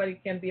everybody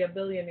can be a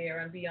billionaire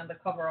and be on the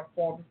cover of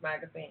Forbes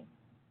magazine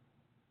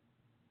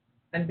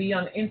and be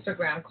on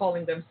Instagram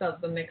calling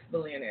themselves the next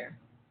billionaire.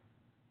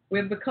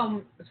 We've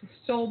become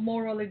so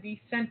morally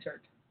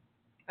decentered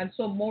and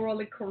so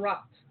morally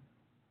corrupt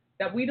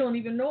that we don't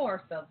even know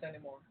ourselves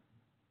anymore.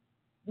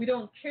 We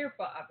don't care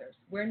for others.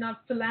 We're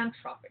not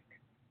philanthropic.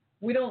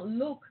 We don't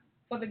look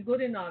for the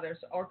good in others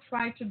or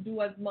try to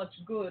do as much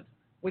good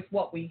with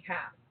what we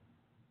have.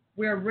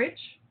 We're rich,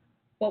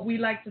 but we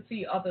like to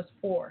see others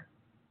poor.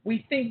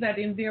 We think that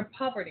in their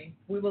poverty,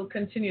 we will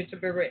continue to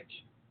be rich.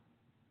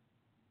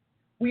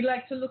 We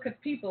like to look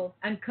at people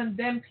and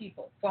condemn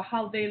people for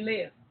how they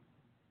live,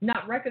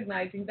 not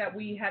recognizing that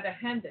we had a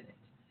hand in it,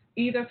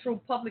 either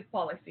through public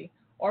policy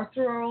or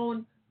through our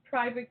own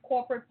private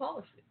corporate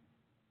policy.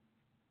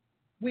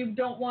 We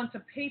don't want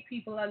to pay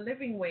people a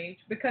living wage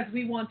because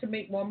we want to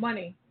make more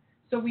money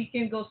so we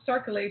can go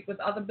circulate with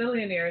other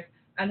billionaires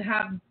and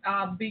have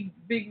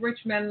big rich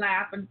men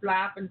laugh and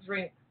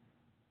drink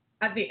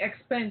at the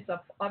expense of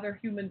other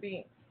human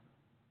beings.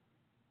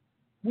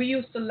 We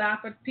used to laugh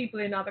at people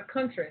in other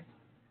countries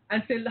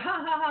and say,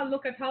 ha, ha, ha,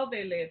 look at how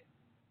they live,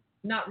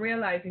 not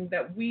realizing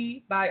that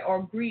we, by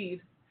our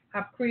greed,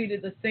 have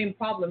created the same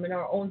problem in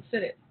our own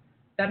cities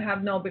that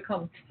have now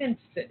become tent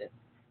cities.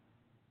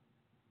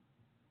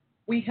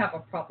 We have a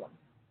problem.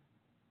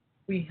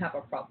 We have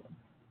a problem,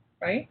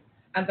 right?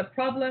 And the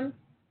problem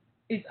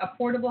is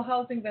affordable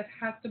housing that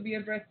has to be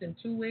addressed in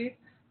two ways: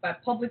 by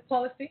public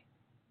policy,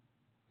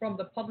 from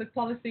the public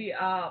policy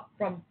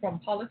from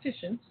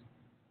politicians,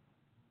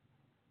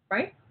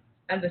 right?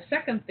 And the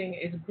second thing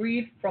is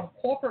greed from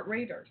corporate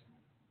raiders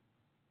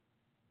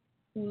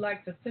who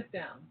like to sit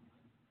down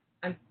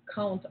and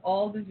count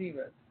all the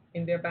zeros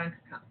in their bank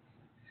accounts.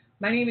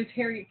 My name is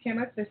Harriet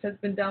Kimmick. This has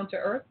been Down to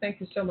Earth. Thank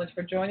you so much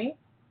for joining.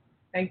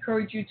 I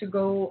encourage you to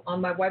go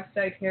on my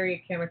website,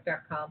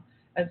 harrietkimmick.com,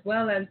 as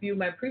well as view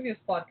my previous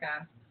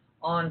podcast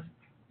on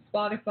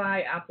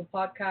Spotify, Apple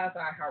Podcasts,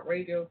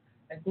 iHeartRadio,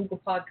 and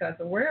Google Podcasts,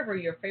 or wherever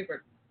your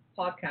favorite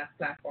podcast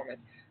platform is.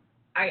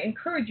 I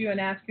encourage you and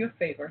ask you a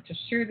favor to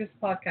share this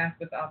podcast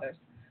with others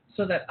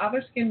so that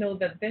others can know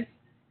that this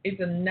is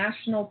a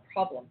national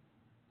problem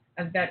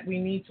and that we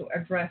need to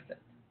address it.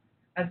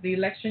 As the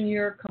election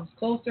year comes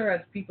closer,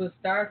 as people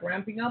start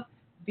ramping up,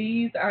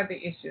 these are the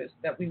issues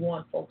that we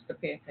want folks to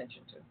pay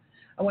attention to.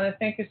 I want to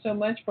thank you so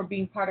much for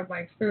being part of my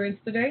experience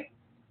today.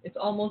 It's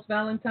almost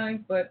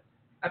Valentine's, but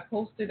I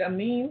posted a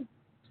meme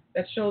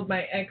that showed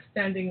my ex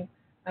standing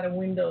at a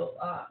window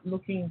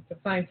looking to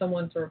find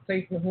someone to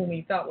replace me whom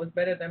he thought was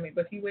better than me,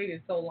 but he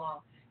waited so long.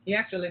 He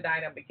actually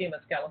died and became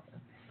a skeleton.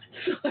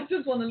 So I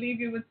just want to leave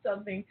you with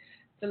something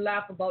to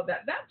laugh about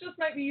that. That just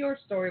might be your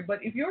story,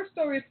 but if your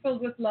story is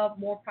filled with love,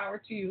 more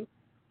power to you.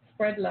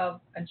 Spread love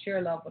and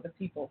share love with the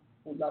people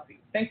who love you.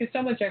 Thank you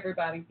so much,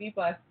 everybody. Be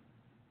blessed.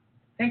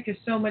 Thank you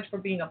so much for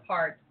being a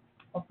part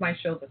of my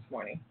show this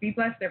morning. Be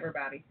blessed,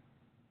 everybody.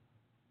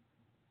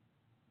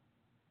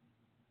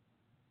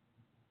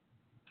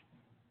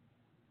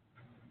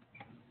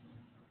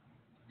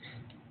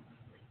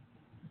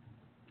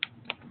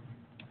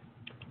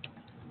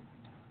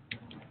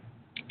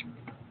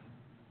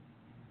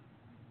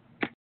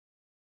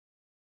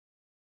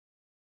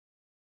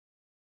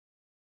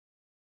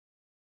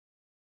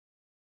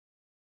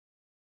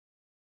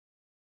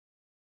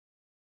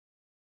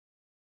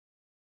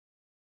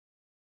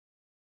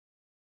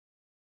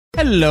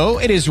 Hello,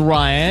 it is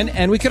Ryan,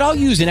 and we could all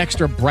use an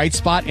extra bright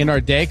spot in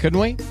our day, couldn't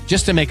we?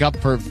 Just to make up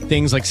for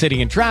things like sitting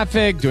in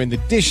traffic, doing the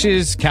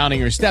dishes, counting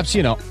your steps,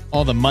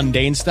 all the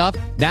mundane stuff.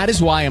 That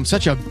is why I'm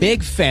such a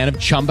big fan of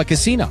Chumba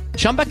Casino.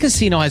 Chumba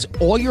Casino has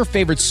all your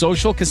favorite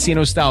social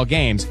casino-style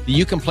games that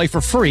you can play for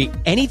free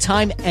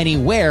anytime,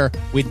 anywhere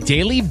with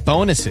daily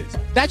bonuses.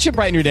 That should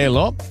brighten your day a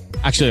little.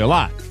 Actually, a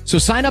lot. So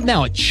sign up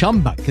now at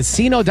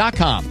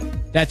ChumbaCasino.com.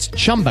 That's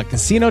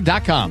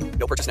ChumbaCasino.com.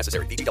 No purchase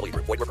necessary. VGW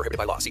Group. Void where prohibited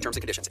by law. See terms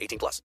and conditions. 18+.